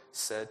Lord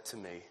said to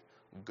me,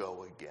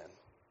 go again.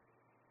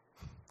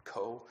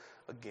 Go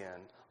again.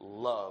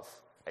 Love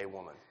a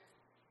woman.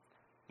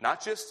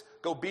 Not just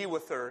go be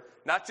with her.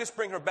 Not just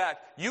bring her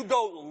back. You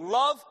go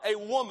love a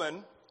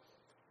woman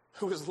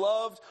who is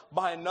loved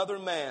by another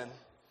man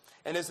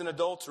and is an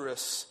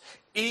adulteress,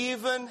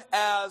 even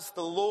as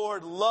the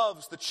Lord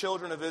loves the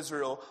children of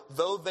Israel,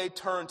 though they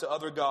turn to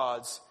other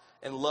gods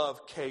and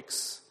love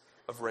cakes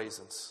of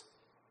raisins.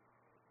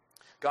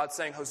 God's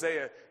saying,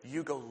 Hosea,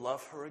 you go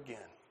love her again.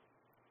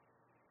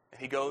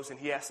 And he goes and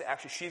he has to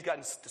actually, she's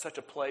gotten to such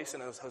a place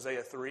in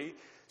Hosea 3,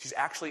 she's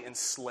actually in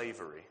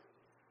slavery.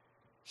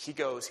 He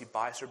goes, he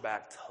buys her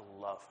back to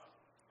love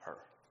her,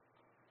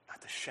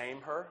 not to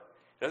shame her.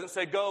 He doesn't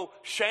say, go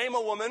shame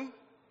a woman.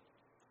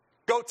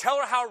 Go tell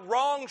her how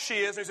wrong she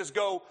is. And he says,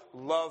 go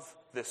love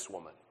this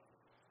woman.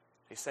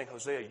 He's saying,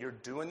 Hosea, you're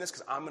doing this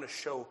because I'm going to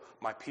show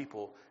my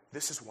people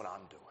this is what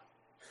I'm doing.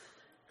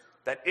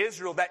 That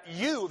Israel, that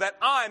you, that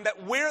I'm,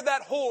 that we're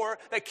that whore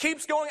that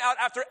keeps going out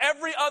after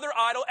every other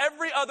idol,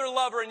 every other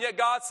lover, and yet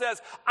God says,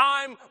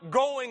 I'm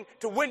going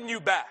to win you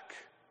back.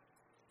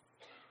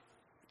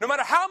 No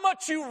matter how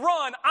much you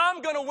run,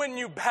 I'm going to win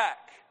you back.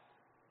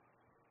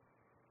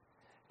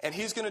 And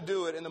he's going to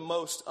do it in the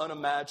most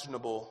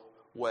unimaginable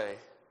way.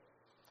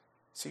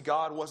 See,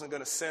 God wasn't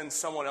going to send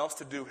someone else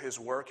to do his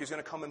work. He's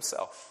going to come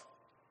himself.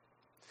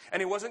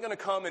 And he wasn't going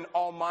to come in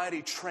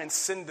almighty,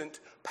 transcendent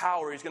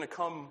power. He's going to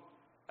come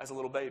as a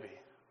little baby.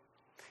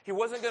 He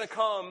wasn't going to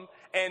come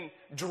and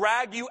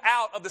drag you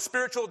out of the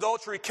spiritual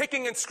adultery,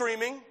 kicking and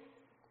screaming.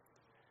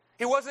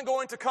 He wasn't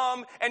going to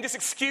come and just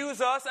excuse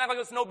us, act like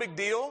it's no big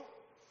deal.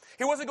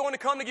 He wasn't going to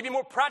come to give you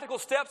more practical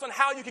steps on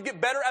how you could get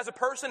better as a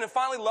person and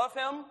finally love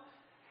him.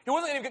 He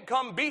wasn't going to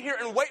come, be here,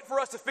 and wait for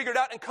us to figure it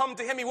out and come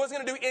to him. He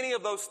wasn't going to do any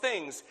of those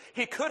things.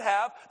 He could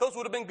have. Those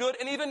would have been good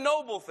and even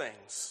noble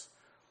things.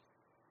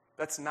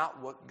 That's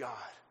not what God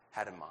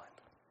had in mind.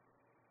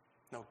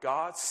 No,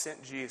 God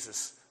sent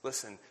Jesus,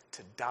 listen,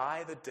 to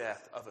die the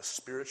death of a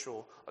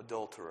spiritual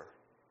adulterer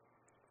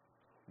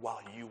while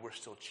you were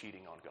still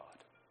cheating on God.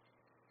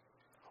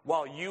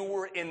 While you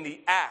were in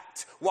the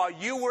act, while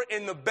you were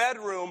in the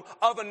bedroom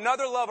of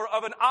another lover,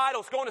 of an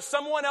idol, going to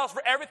someone else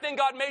for everything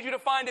God made you to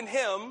find in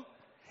him,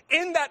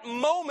 in that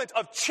moment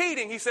of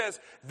cheating, he says,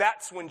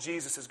 that's when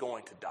Jesus is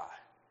going to die.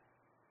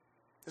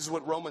 This is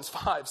what Romans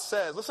 5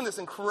 says. Listen to this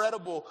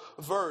incredible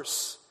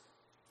verse.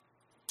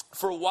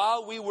 For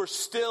while we were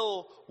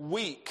still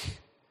weak,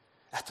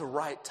 at the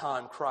right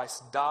time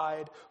Christ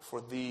died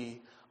for the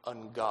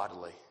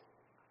ungodly.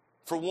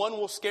 For one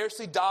will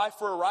scarcely die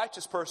for a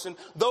righteous person,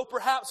 though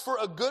perhaps for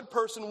a good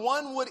person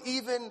one would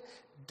even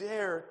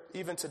dare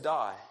even to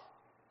die.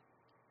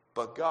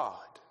 But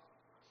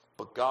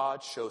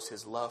God shows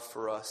his love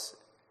for us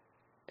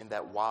in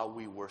that while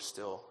we were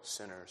still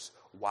sinners,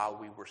 while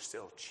we were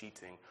still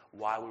cheating,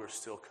 while we were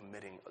still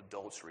committing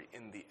adultery,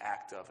 in the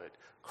act of it,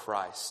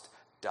 Christ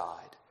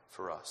died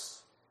for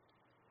us.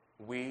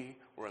 We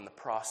were in the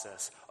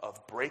process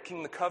of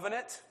breaking the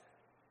covenant,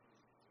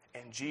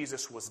 and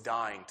Jesus was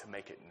dying to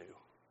make it new.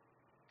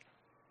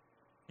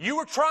 You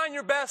were trying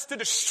your best to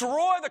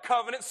destroy the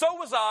covenant, so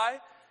was I,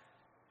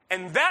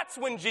 and that's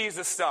when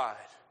Jesus died.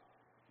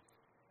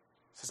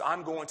 He says,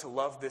 I'm going to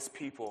love this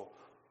people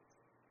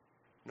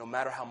no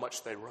matter how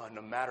much they run,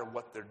 no matter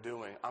what they're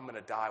doing. I'm going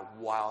to die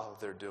while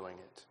they're doing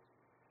it.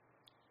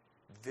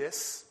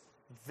 This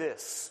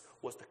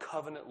was the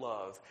covenant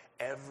love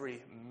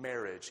every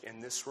marriage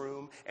in this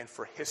room and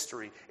for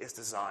history is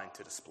designed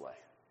to display.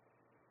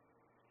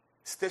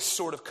 It's this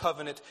sort of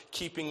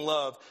covenant-keeping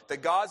love,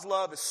 that God's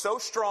love is so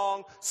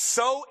strong,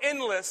 so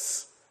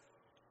endless,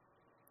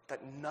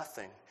 that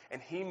nothing,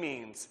 and he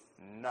means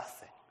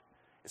nothing,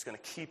 is going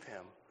to keep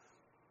him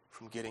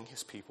from getting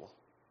his people.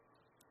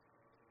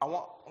 I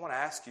want to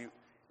ask you,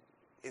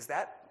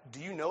 do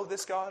you know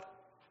this God?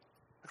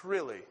 Like,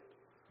 really?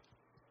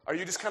 Are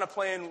you just kind of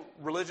playing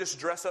religious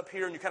dress up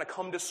here and you kind of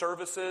come to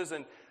services,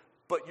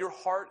 but your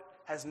heart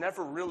has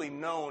never really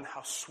known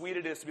how sweet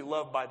it is to be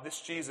loved by this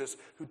Jesus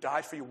who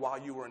died for you while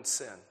you were in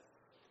sin?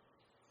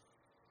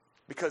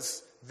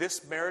 Because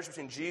this marriage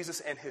between Jesus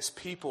and his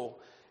people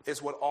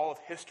is what all of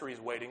history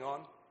is waiting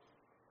on.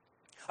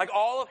 Like,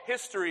 all of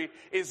history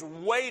is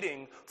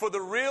waiting for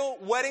the real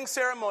wedding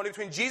ceremony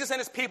between Jesus and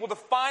his people to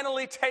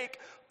finally take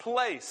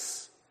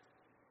place.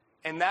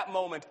 In that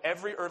moment,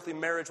 every earthly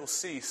marriage will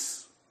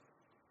cease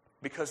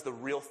because the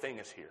real thing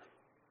is here.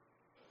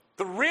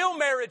 The real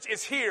marriage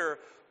is here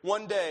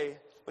one day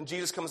when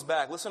Jesus comes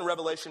back. Listen to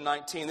Revelation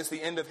 19. This is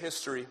the end of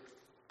history.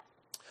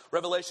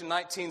 Revelation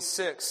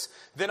 19:6.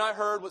 Then I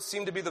heard what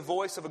seemed to be the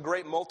voice of a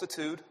great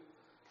multitude,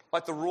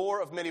 like the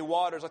roar of many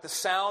waters, like the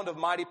sound of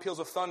mighty peals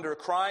of thunder,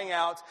 crying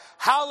out,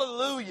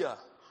 Hallelujah!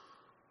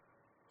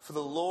 For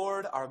the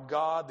Lord our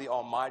God, the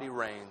Almighty,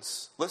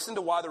 reigns. Listen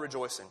to why they're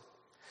rejoicing.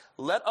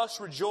 Let us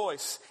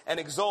rejoice and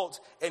exult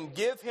and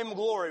give him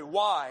glory.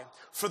 Why?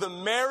 For the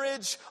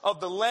marriage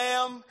of the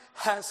Lamb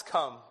has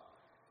come,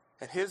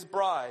 and his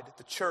bride,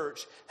 the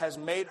church, has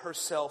made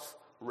herself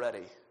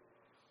ready.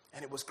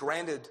 And it was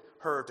granted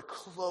her to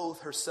clothe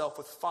herself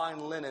with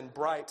fine linen,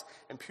 bright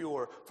and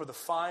pure, for the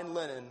fine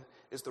linen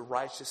is the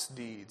righteous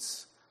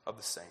deeds of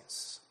the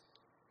saints.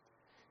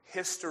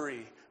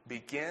 History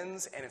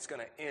begins and it's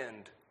going to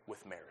end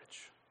with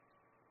marriage.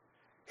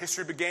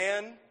 History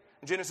began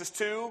in Genesis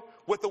 2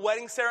 with the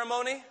wedding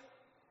ceremony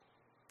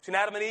between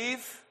Adam and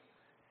Eve,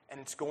 and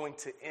it's going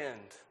to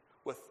end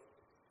with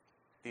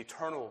the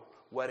eternal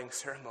wedding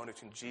ceremony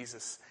between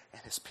Jesus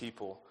and his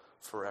people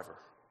forever.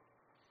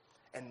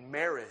 And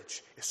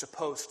marriage is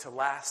supposed to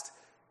last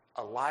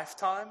a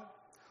lifetime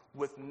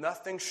with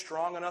nothing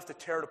strong enough to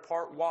tear it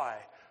apart. Why?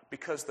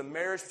 Because the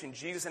marriage between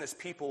Jesus and his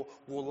people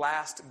will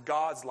last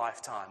God's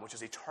lifetime, which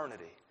is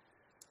eternity,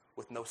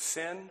 with no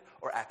sin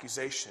or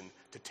accusation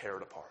to tear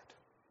it apart.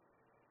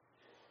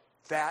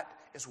 That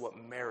is what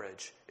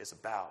marriage is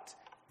about.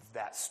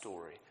 That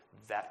story,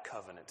 that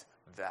covenant,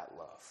 that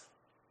love.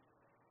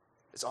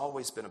 It's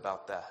always been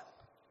about that.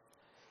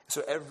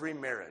 So every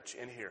marriage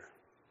in here,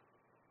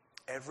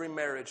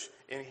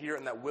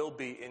 and that will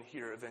be in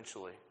here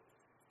eventually,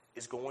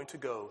 is going to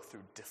go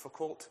through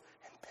difficult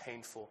and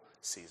painful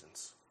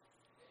seasons.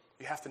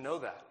 You have to know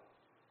that.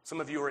 Some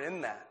of you are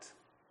in that.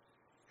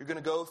 You're going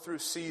to go through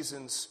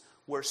seasons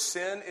where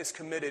sin is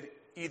committed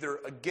either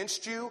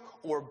against you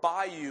or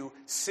by you,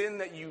 sin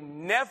that you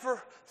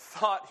never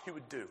thought you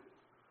would do.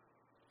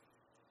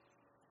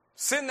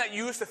 Sin that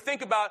you used to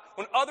think about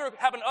when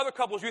happened to other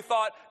couples, you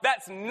thought,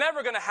 that's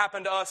never going to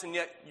happen to us, and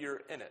yet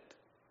you're in it.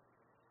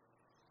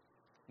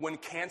 When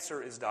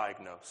cancer is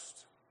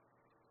diagnosed,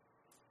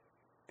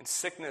 and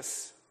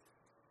sickness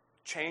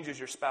changes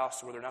your spouse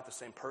to where they're not the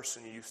same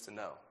person you used to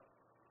know.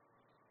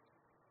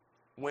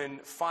 When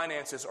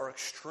finances are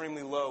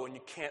extremely low and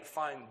you can't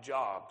find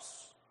jobs.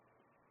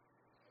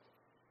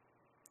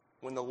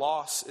 When the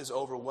loss is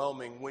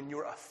overwhelming, when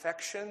your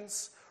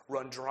affections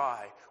run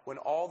dry, when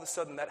all of a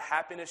sudden that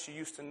happiness you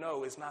used to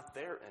know is not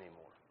there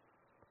anymore.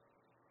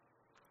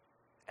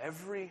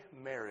 Every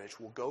marriage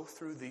will go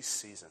through these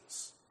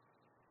seasons.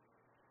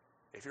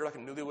 If you're like a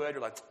newlywed,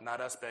 you're like, not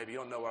us, baby. You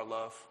don't know our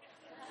love.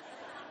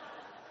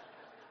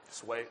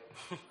 Just wait.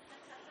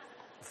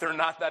 If they're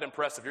not that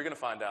impressive, you're going to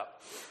find out.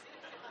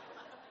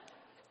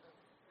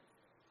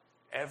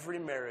 Every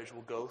marriage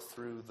will go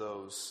through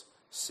those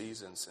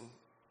seasons. And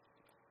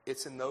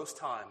it's in those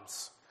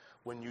times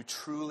when you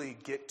truly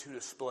get to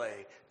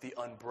display the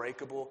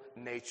unbreakable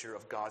nature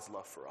of God's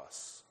love for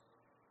us.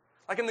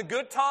 Like in the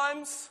good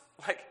times,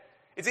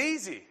 it's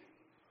easy.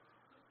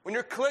 When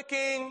you're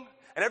clicking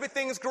and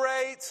everything's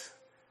great,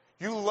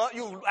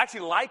 you actually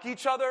like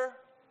each other.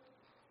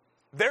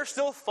 They're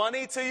still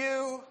funny to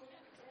you.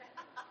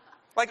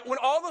 Like when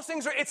all those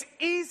things it's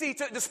easy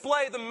to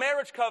display the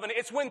marriage covenant.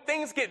 It's when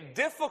things get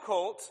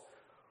difficult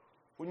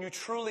when you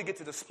truly get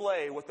to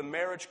display what the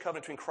marriage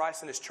covenant between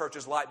Christ and his church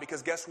is like.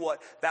 Because guess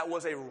what? That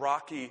was a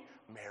rocky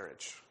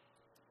marriage.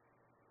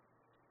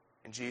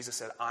 And Jesus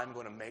said, I'm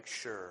going to make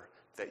sure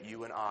that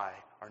you and I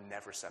are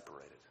never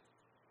separated.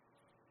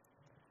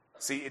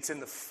 See, it's in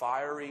the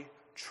fiery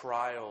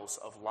trials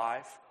of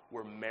life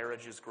where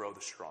marriages grow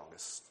the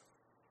strongest.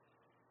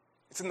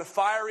 It's in the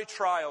fiery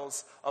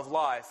trials of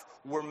life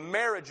where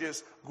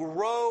marriages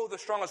grow the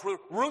strongest, where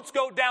roots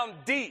go down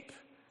deep.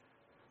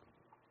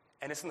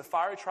 And it's in the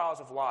fiery trials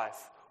of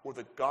life where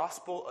the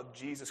gospel of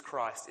Jesus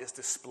Christ is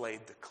displayed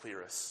the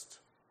clearest.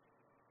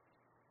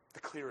 The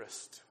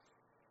clearest.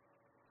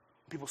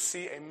 People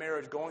see a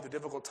marriage going through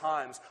difficult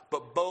times,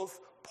 but both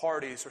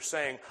parties are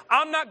saying,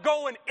 I'm not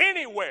going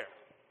anywhere.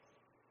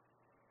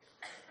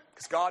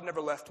 Because God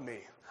never left me.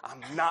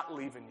 I'm not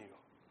leaving you.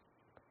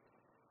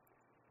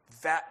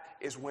 That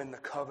is when the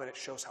covenant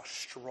shows how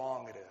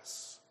strong it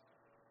is.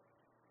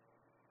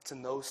 It's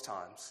in those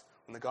times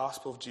when the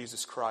gospel of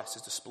Jesus Christ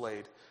is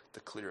displayed the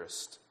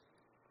clearest.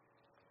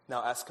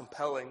 Now, as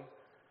compelling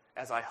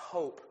as I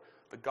hope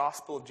the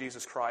gospel of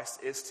Jesus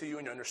Christ is to you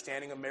in your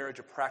understanding of marriage,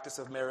 a practice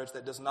of marriage,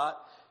 that does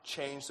not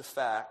change the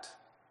fact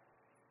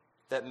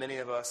that many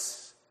of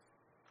us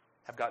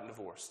have gotten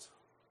divorced.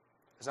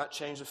 It does not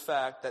change the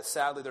fact that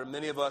sadly there are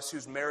many of us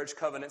whose marriage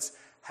covenants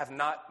have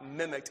not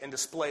mimicked and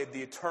displayed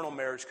the eternal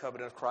marriage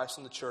covenant of Christ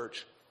and the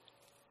church.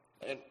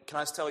 And can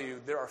I just tell you,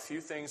 there are a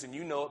few things, and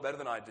you know it better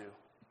than I do.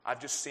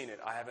 I've just seen it.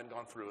 I haven't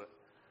gone through it.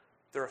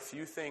 There are a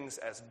few things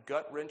as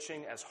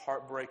gut-wrenching, as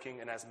heartbreaking,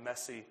 and as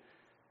messy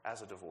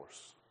as a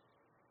divorce.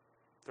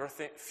 There are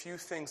few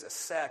things as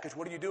sad, because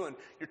what are you doing?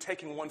 You're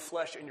taking one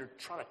flesh and you're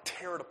trying to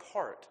tear it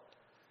apart.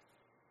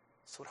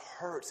 So it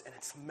hurts, and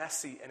it's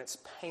messy, and it's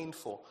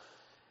painful.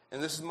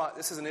 And this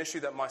is an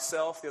issue that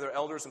myself, the other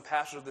elders and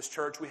pastors of this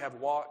church, we have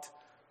walked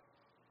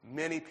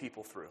many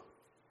people through.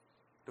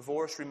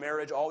 Divorce,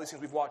 remarriage, all these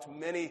things. We've walked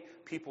many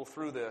people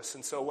through this.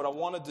 And so what I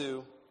want to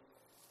do,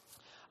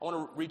 I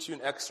want to read to you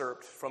an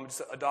excerpt from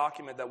just a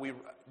document that we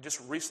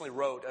just recently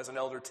wrote as an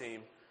elder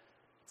team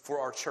for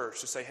our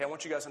church to say, hey, I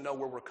want you guys to know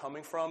where we're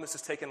coming from. This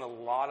has taken a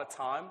lot of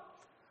time,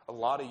 a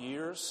lot of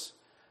years.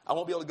 I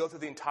won't be able to go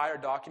through the entire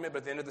document, but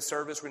at the end of the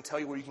service, we're going to tell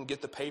you where you can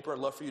get the paper. I'd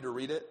love for you to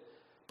read it.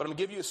 But I'm going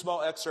to give you a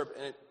small excerpt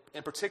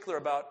in particular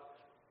about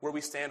where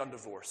we stand on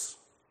divorce.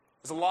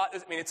 There's a lot,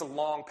 it's a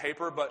long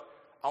paper, but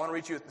I want to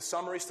read you the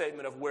summary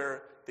statement of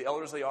where the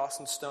elders of the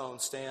Austin Stone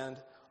stand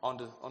on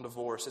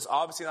divorce. It's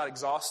obviously not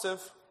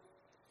exhaustive,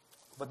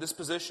 but this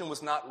position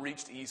was not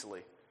reached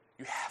easily.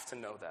 You have to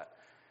know that.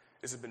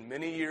 This has been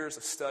many years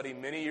of study,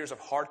 many years of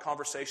hard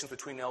conversations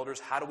between elders.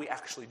 How do we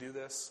actually do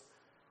this?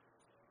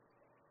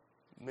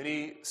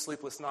 Many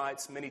sleepless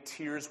nights, many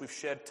tears we've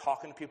shed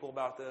talking to people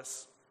about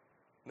this.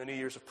 Many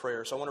years of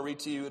prayer. So I want to read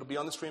to you, it'll be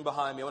on the screen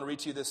behind me. I want to read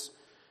to you this.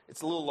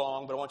 It's a little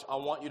long, but I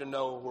want you to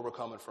know where we're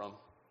coming from.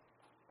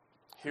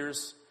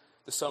 Here's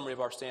the summary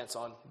of our stance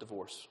on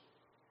divorce.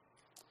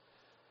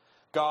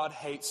 God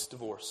hates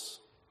divorce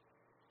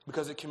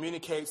because it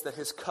communicates that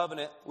his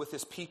covenant with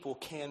his people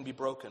can be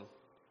broken.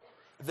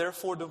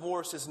 Therefore,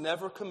 divorce is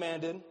never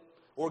commanded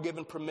or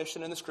given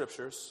permission in the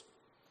scriptures.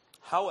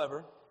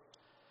 However,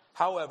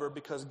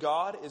 because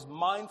God is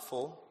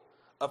mindful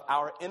of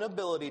our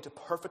inability to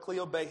perfectly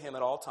obey him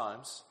at all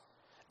times,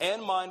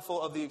 and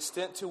mindful of the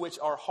extent to which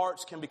our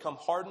hearts can become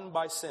hardened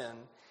by sin,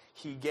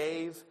 he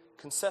gave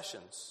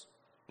concessions.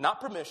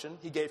 Not permission,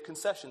 he gave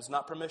concessions,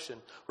 not permission.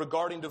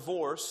 Regarding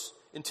divorce,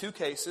 in two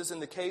cases, in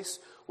the case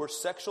where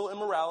sexual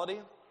immorality,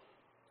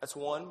 that's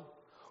one,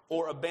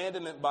 or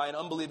abandonment by an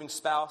unbelieving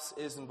spouse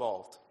is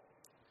involved.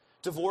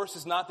 Divorce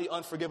is not the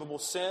unforgivable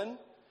sin,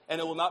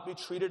 and it will not be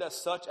treated as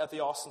such at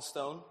the Austin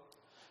Stone.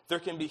 There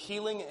can be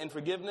healing and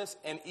forgiveness,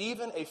 and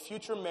even a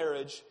future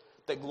marriage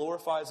that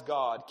glorifies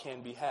God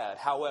can be had.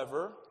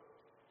 However,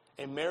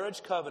 a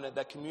marriage covenant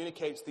that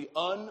communicates the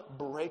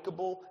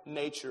unbreakable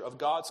nature of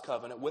God's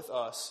covenant with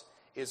us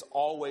is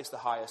always the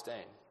highest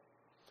aim.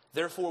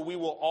 Therefore, we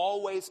will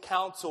always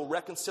counsel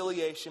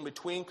reconciliation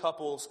between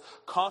couples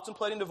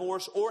contemplating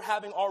divorce or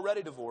having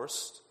already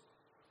divorced,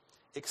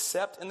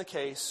 except in the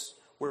case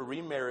where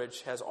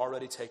remarriage has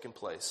already taken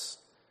place.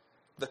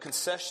 The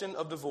concession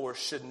of divorce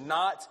should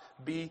not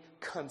be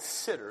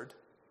considered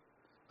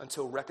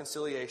until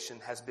reconciliation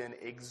has been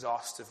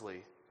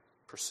exhaustively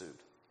pursued.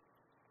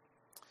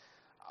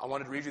 I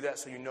wanted to read you that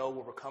so you know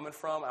where we're coming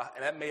from.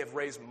 And that may have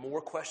raised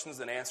more questions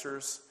than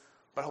answers,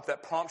 but I hope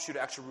that prompts you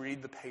to actually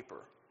read the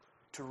paper,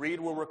 to read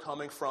where we're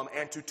coming from,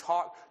 and to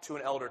talk to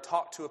an elder,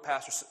 talk to a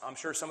pastor. I'm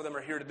sure some of them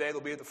are here today. They'll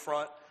be at the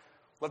front.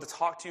 We'd love to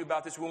talk to you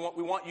about this. We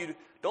want you to,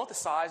 don't let the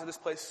size of this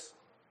place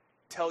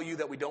tell you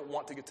that we don't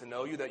want to get to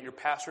know you, that your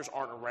pastors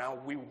aren't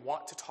around. We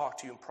want to talk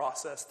to you and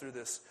process through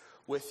this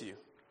with you.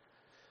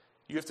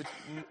 You have to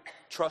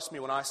trust me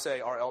when I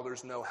say our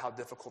elders know how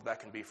difficult that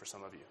can be for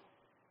some of you.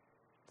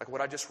 Like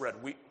what I just read,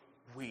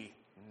 we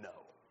know.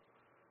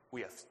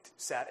 We have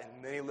sat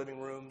in many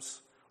living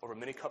rooms over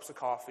many cups of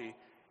coffee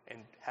and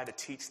had to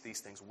teach these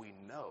things. We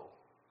know.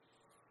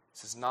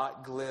 This is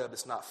not glib.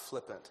 It's not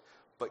flippant.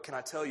 But can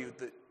I tell you,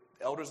 the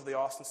elders of the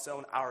Austin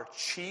Stone, our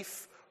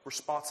chief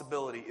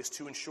responsibility is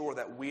to ensure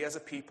that we as a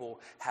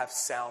people have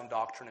sound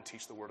doctrine and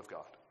teach the Word of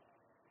God.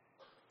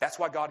 That's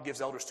why God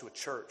gives elders to a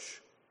church.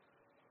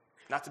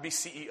 Not to be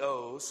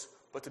CEOs,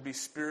 but to be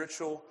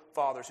spiritual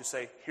fathers who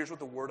say, here's what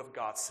the Word of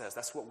God says.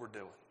 That's what we're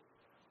doing.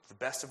 To the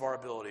best of our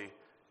ability,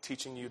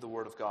 teaching you the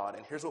Word of God.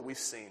 And here's what we've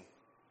seen.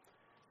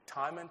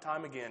 Time and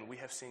time again, we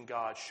have seen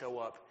God show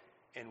up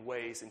in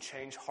ways and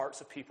change hearts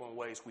of people in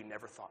ways we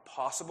never thought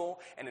possible,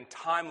 and in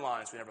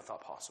timelines we never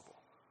thought possible.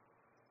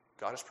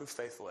 God has proved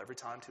faithful every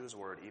time to His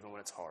Word, even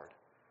when it's hard.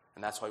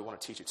 And that's why we want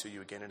to teach it to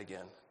you again and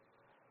again.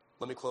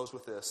 Let me close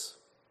with this.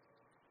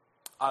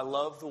 I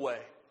love the way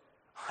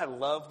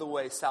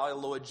Sally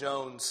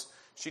Lloyd-Jones,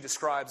 she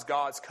describes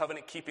God's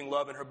covenant-keeping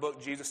love in her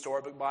book, Jesus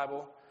Storybook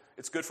Bible.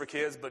 It's good for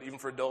kids, but even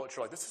for adults,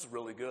 you're like, this is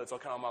really good. It's all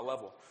kind of on my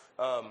level.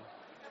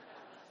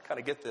 Kind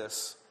of get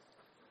this.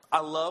 I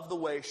love the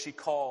way she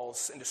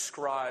calls and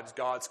describes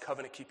God's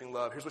covenant-keeping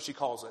love. Here's what she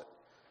calls it.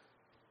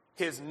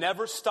 His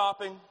never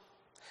stopping,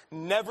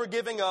 never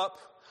giving up,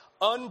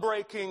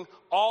 unbreaking,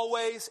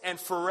 always and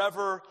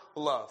forever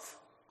love.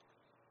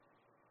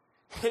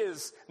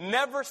 His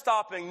never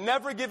stopping,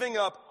 never giving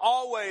up,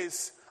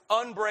 always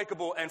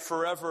unbreakable and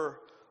forever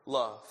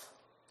love.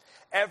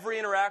 Every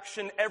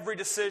interaction, every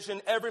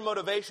decision, every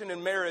motivation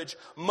in marriage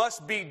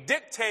must be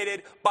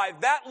dictated by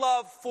that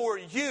love for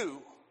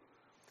you,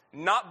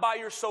 not by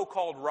your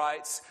so-called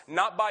rights,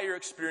 not by your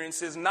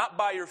experiences, not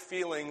by your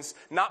feelings,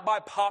 not by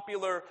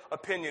popular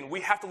opinion.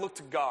 We have to look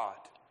to God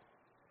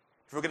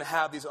if we're going to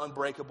have these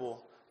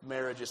unbreakable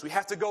marriages. We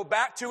have to go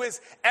back to His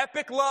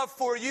epic love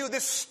for you,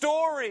 this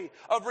story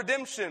of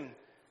redemption.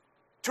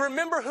 To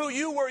remember who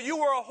you were. You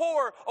were a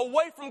whore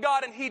away from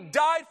God, and He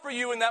died for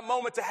you in that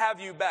moment to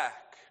have you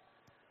back.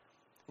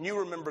 And you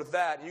remember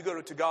that, and you go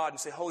to God and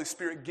say, Holy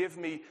Spirit, give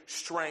me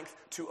strength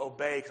to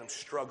obey because I'm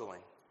struggling.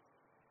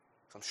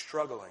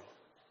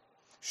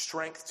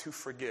 Strength to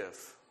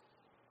forgive.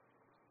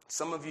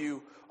 Some of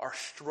you are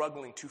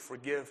struggling to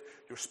forgive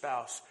your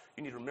spouse.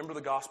 You need to remember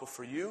the gospel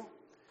for you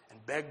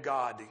and beg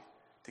God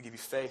to give you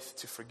faith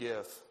to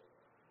forgive,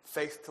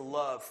 faith to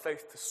love,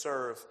 faith to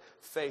serve,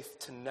 faith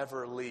to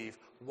never leave.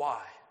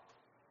 Why?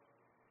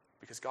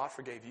 Because God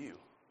forgave you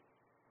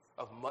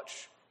of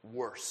much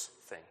worse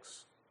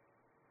things.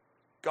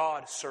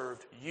 God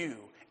served you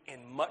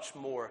in much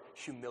more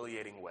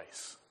humiliating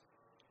ways.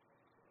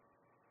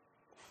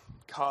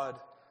 God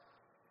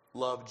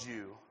loved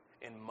you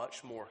in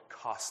much more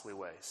costly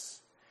ways.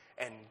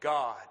 And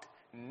God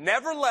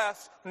never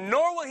left,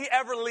 nor will He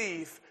ever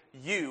leave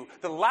you.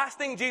 The last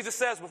thing Jesus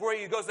says before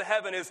He goes to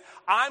heaven is,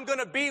 I'm going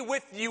to be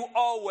with you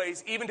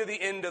always, even to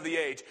the end of the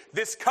age.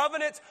 This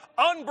covenant,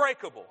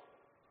 unbreakable.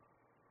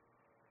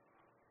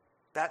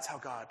 That's how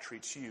God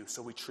treats you,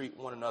 so we treat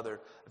one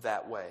another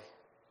that way.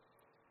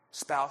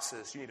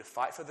 Spouses, you need to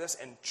fight for this.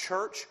 And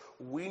church,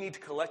 we need to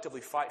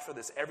collectively fight for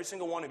this. Every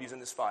single one of you is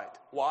in this fight.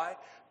 Why?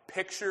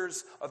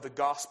 Pictures of the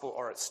gospel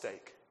are at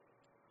stake.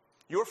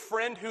 Your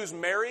friend who's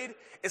married,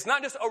 it's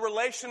not just a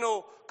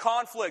relational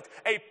conflict.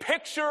 A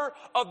picture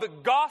of the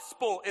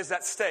gospel is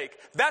at stake.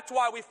 That's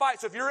why we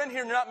fight. So if you're in here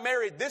and you're not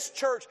married, this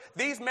church,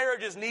 these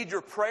marriages need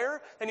your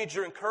prayer. They need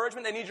your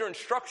encouragement. They need your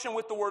instruction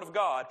with the Word of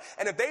God.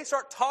 And if they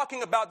start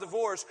talking about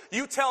divorce,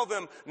 you tell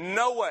them,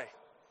 no way.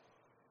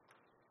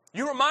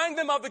 You remind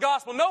them of the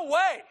gospel. No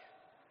way.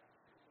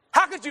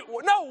 How could you?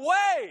 No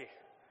way.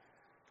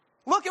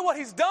 Look at what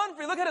He's done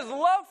for you. Look at His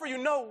love for you.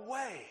 No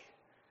way.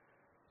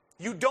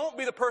 You don't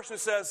be the person who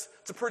says,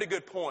 it's a pretty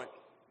good point.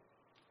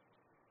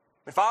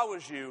 If I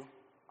was you,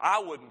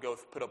 I wouldn't go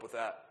put up with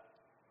that.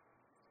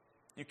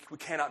 We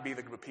cannot be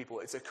the group of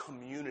people. It's a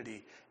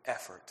community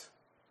effort.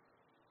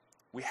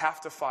 We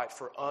have to fight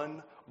for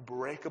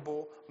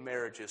unbreakable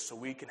marriages so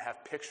we can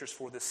have pictures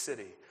for this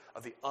city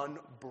of the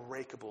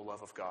unbreakable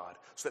love of God.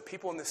 So that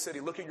people in this city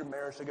look at your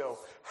marriage and go,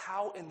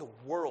 how in the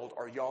world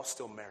are y'all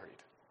still married?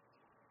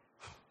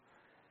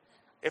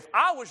 If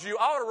I was you,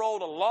 I would have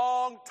rolled a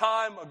long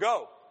time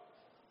ago.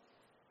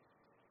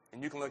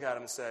 And you can look at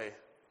them and say,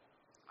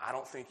 I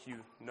don't think you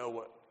know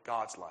what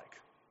God's like.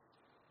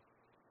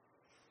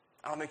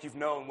 I don't think you've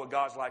known what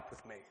God's like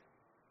with me.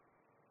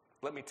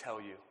 Let me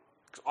tell you.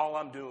 Because all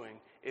I'm doing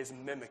is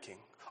mimicking.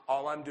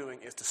 All I'm doing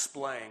is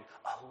displaying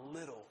a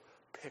little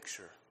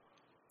picture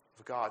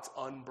of God's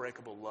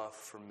unbreakable love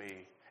for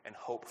me and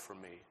hope for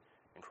me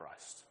in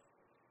Christ.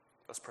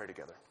 Let's pray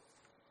together.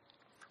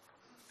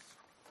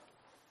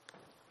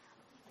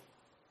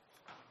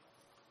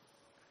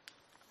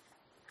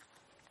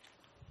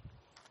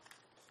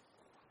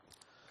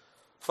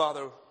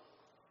 Father,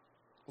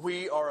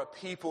 we are a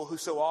people who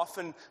so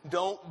often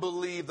don't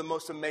believe the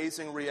most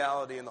amazing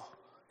reality in the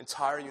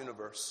entire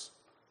universe.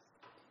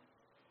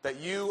 That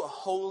you, a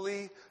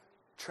holy,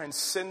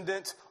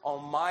 transcendent,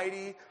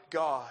 almighty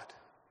God,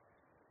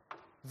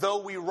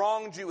 though we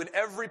wronged you in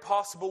every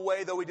possible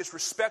way, though we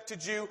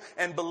disrespected you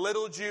and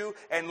belittled you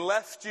and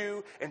left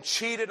you and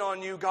cheated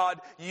on you,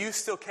 God, you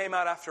still came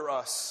out after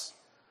us.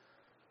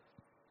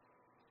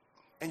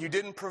 And you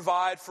didn't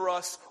provide for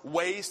us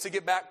ways to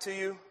get back to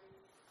you.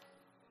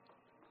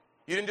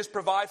 You didn't just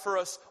provide for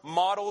us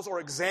models or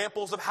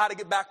examples of how to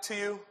get back to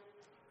you.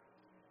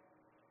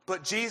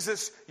 But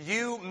Jesus,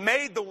 you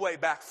made the way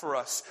back for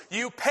us.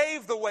 You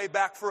paved the way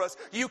back for us.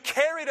 You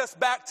carried us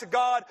back to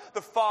God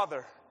the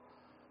Father.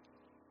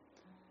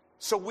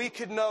 So we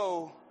could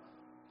know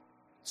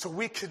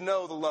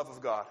the love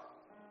of God.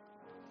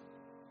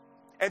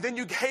 And then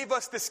you gave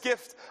us this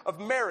gift of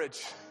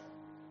marriage.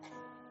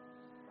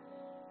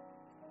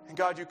 And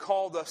God, you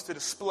called us to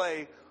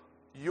display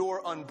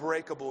your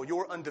unbreakable,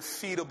 your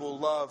undefeatable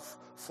love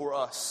for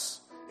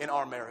us in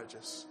our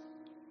marriages.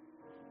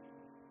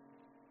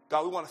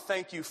 God, we want to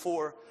thank you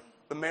for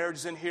the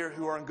marriages in here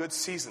who are in good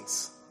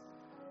seasons.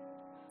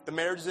 The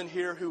marriages in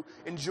here who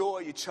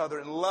enjoy each other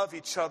and love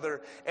each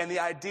other. And the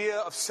idea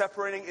of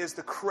separating is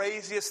the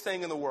craziest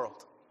thing in the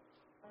world.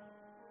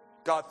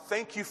 God,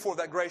 thank you for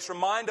that grace.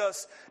 Remind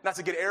us not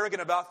to get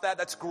arrogant about that.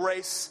 That's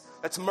grace.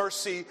 That's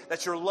mercy.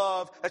 That's your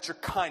love. That's your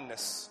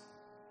kindness.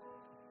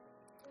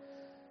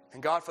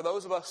 And God, for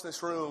those of us in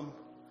this room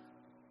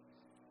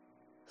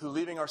who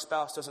leaving our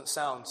spouse doesn't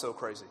sound so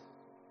crazy.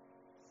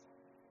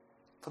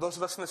 For those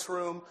of us in this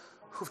room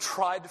who've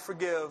tried to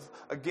forgive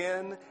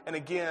again and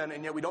again,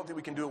 and yet we don't think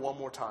we can do it one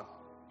more time.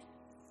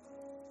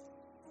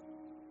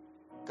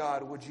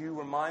 God, would you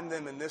remind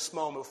them in this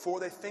moment, before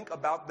they think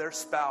about their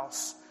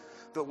spouse,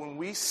 that when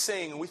we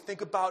sing and we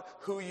think about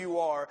who you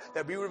are,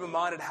 that we were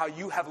reminded how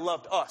you have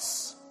loved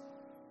us.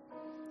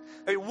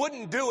 They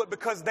wouldn't do it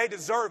because they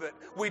deserve it.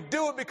 We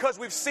do it because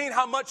we've seen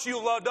how much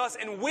you loved us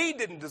and we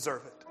didn't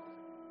deserve it.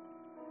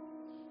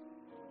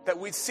 That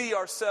we'd see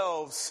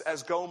ourselves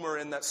as Gomer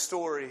in that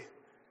story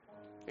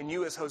and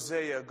you as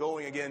Hosea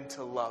going again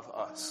to love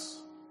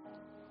us.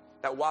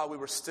 That while we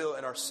were still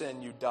in our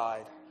sin, you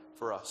died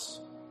for us.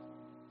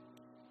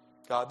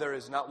 God, there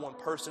is not one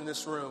person in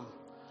this room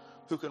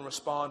who can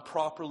respond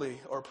properly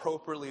or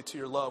appropriately to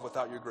your love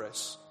without your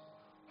grace.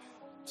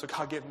 So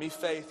God, give me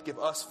faith, give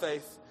us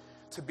faith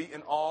to be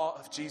in awe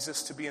of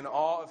Jesus, to be in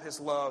awe of his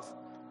love,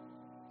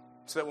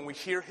 so that when we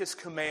hear his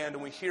command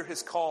and we hear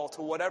his call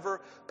to whatever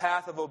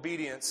path of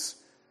obedience,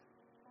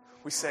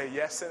 we say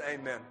yes and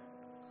amen.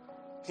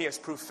 He has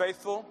proved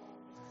faithful,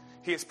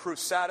 he has proved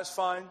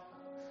satisfying,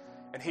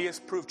 and he has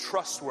proved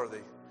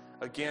trustworthy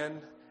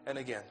again and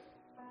again.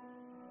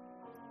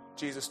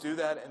 Jesus, do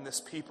that in this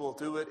people,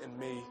 do it in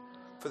me,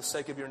 for the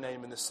sake of your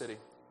name in this city.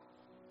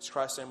 In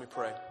Christ's name we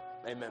pray.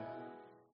 Amen.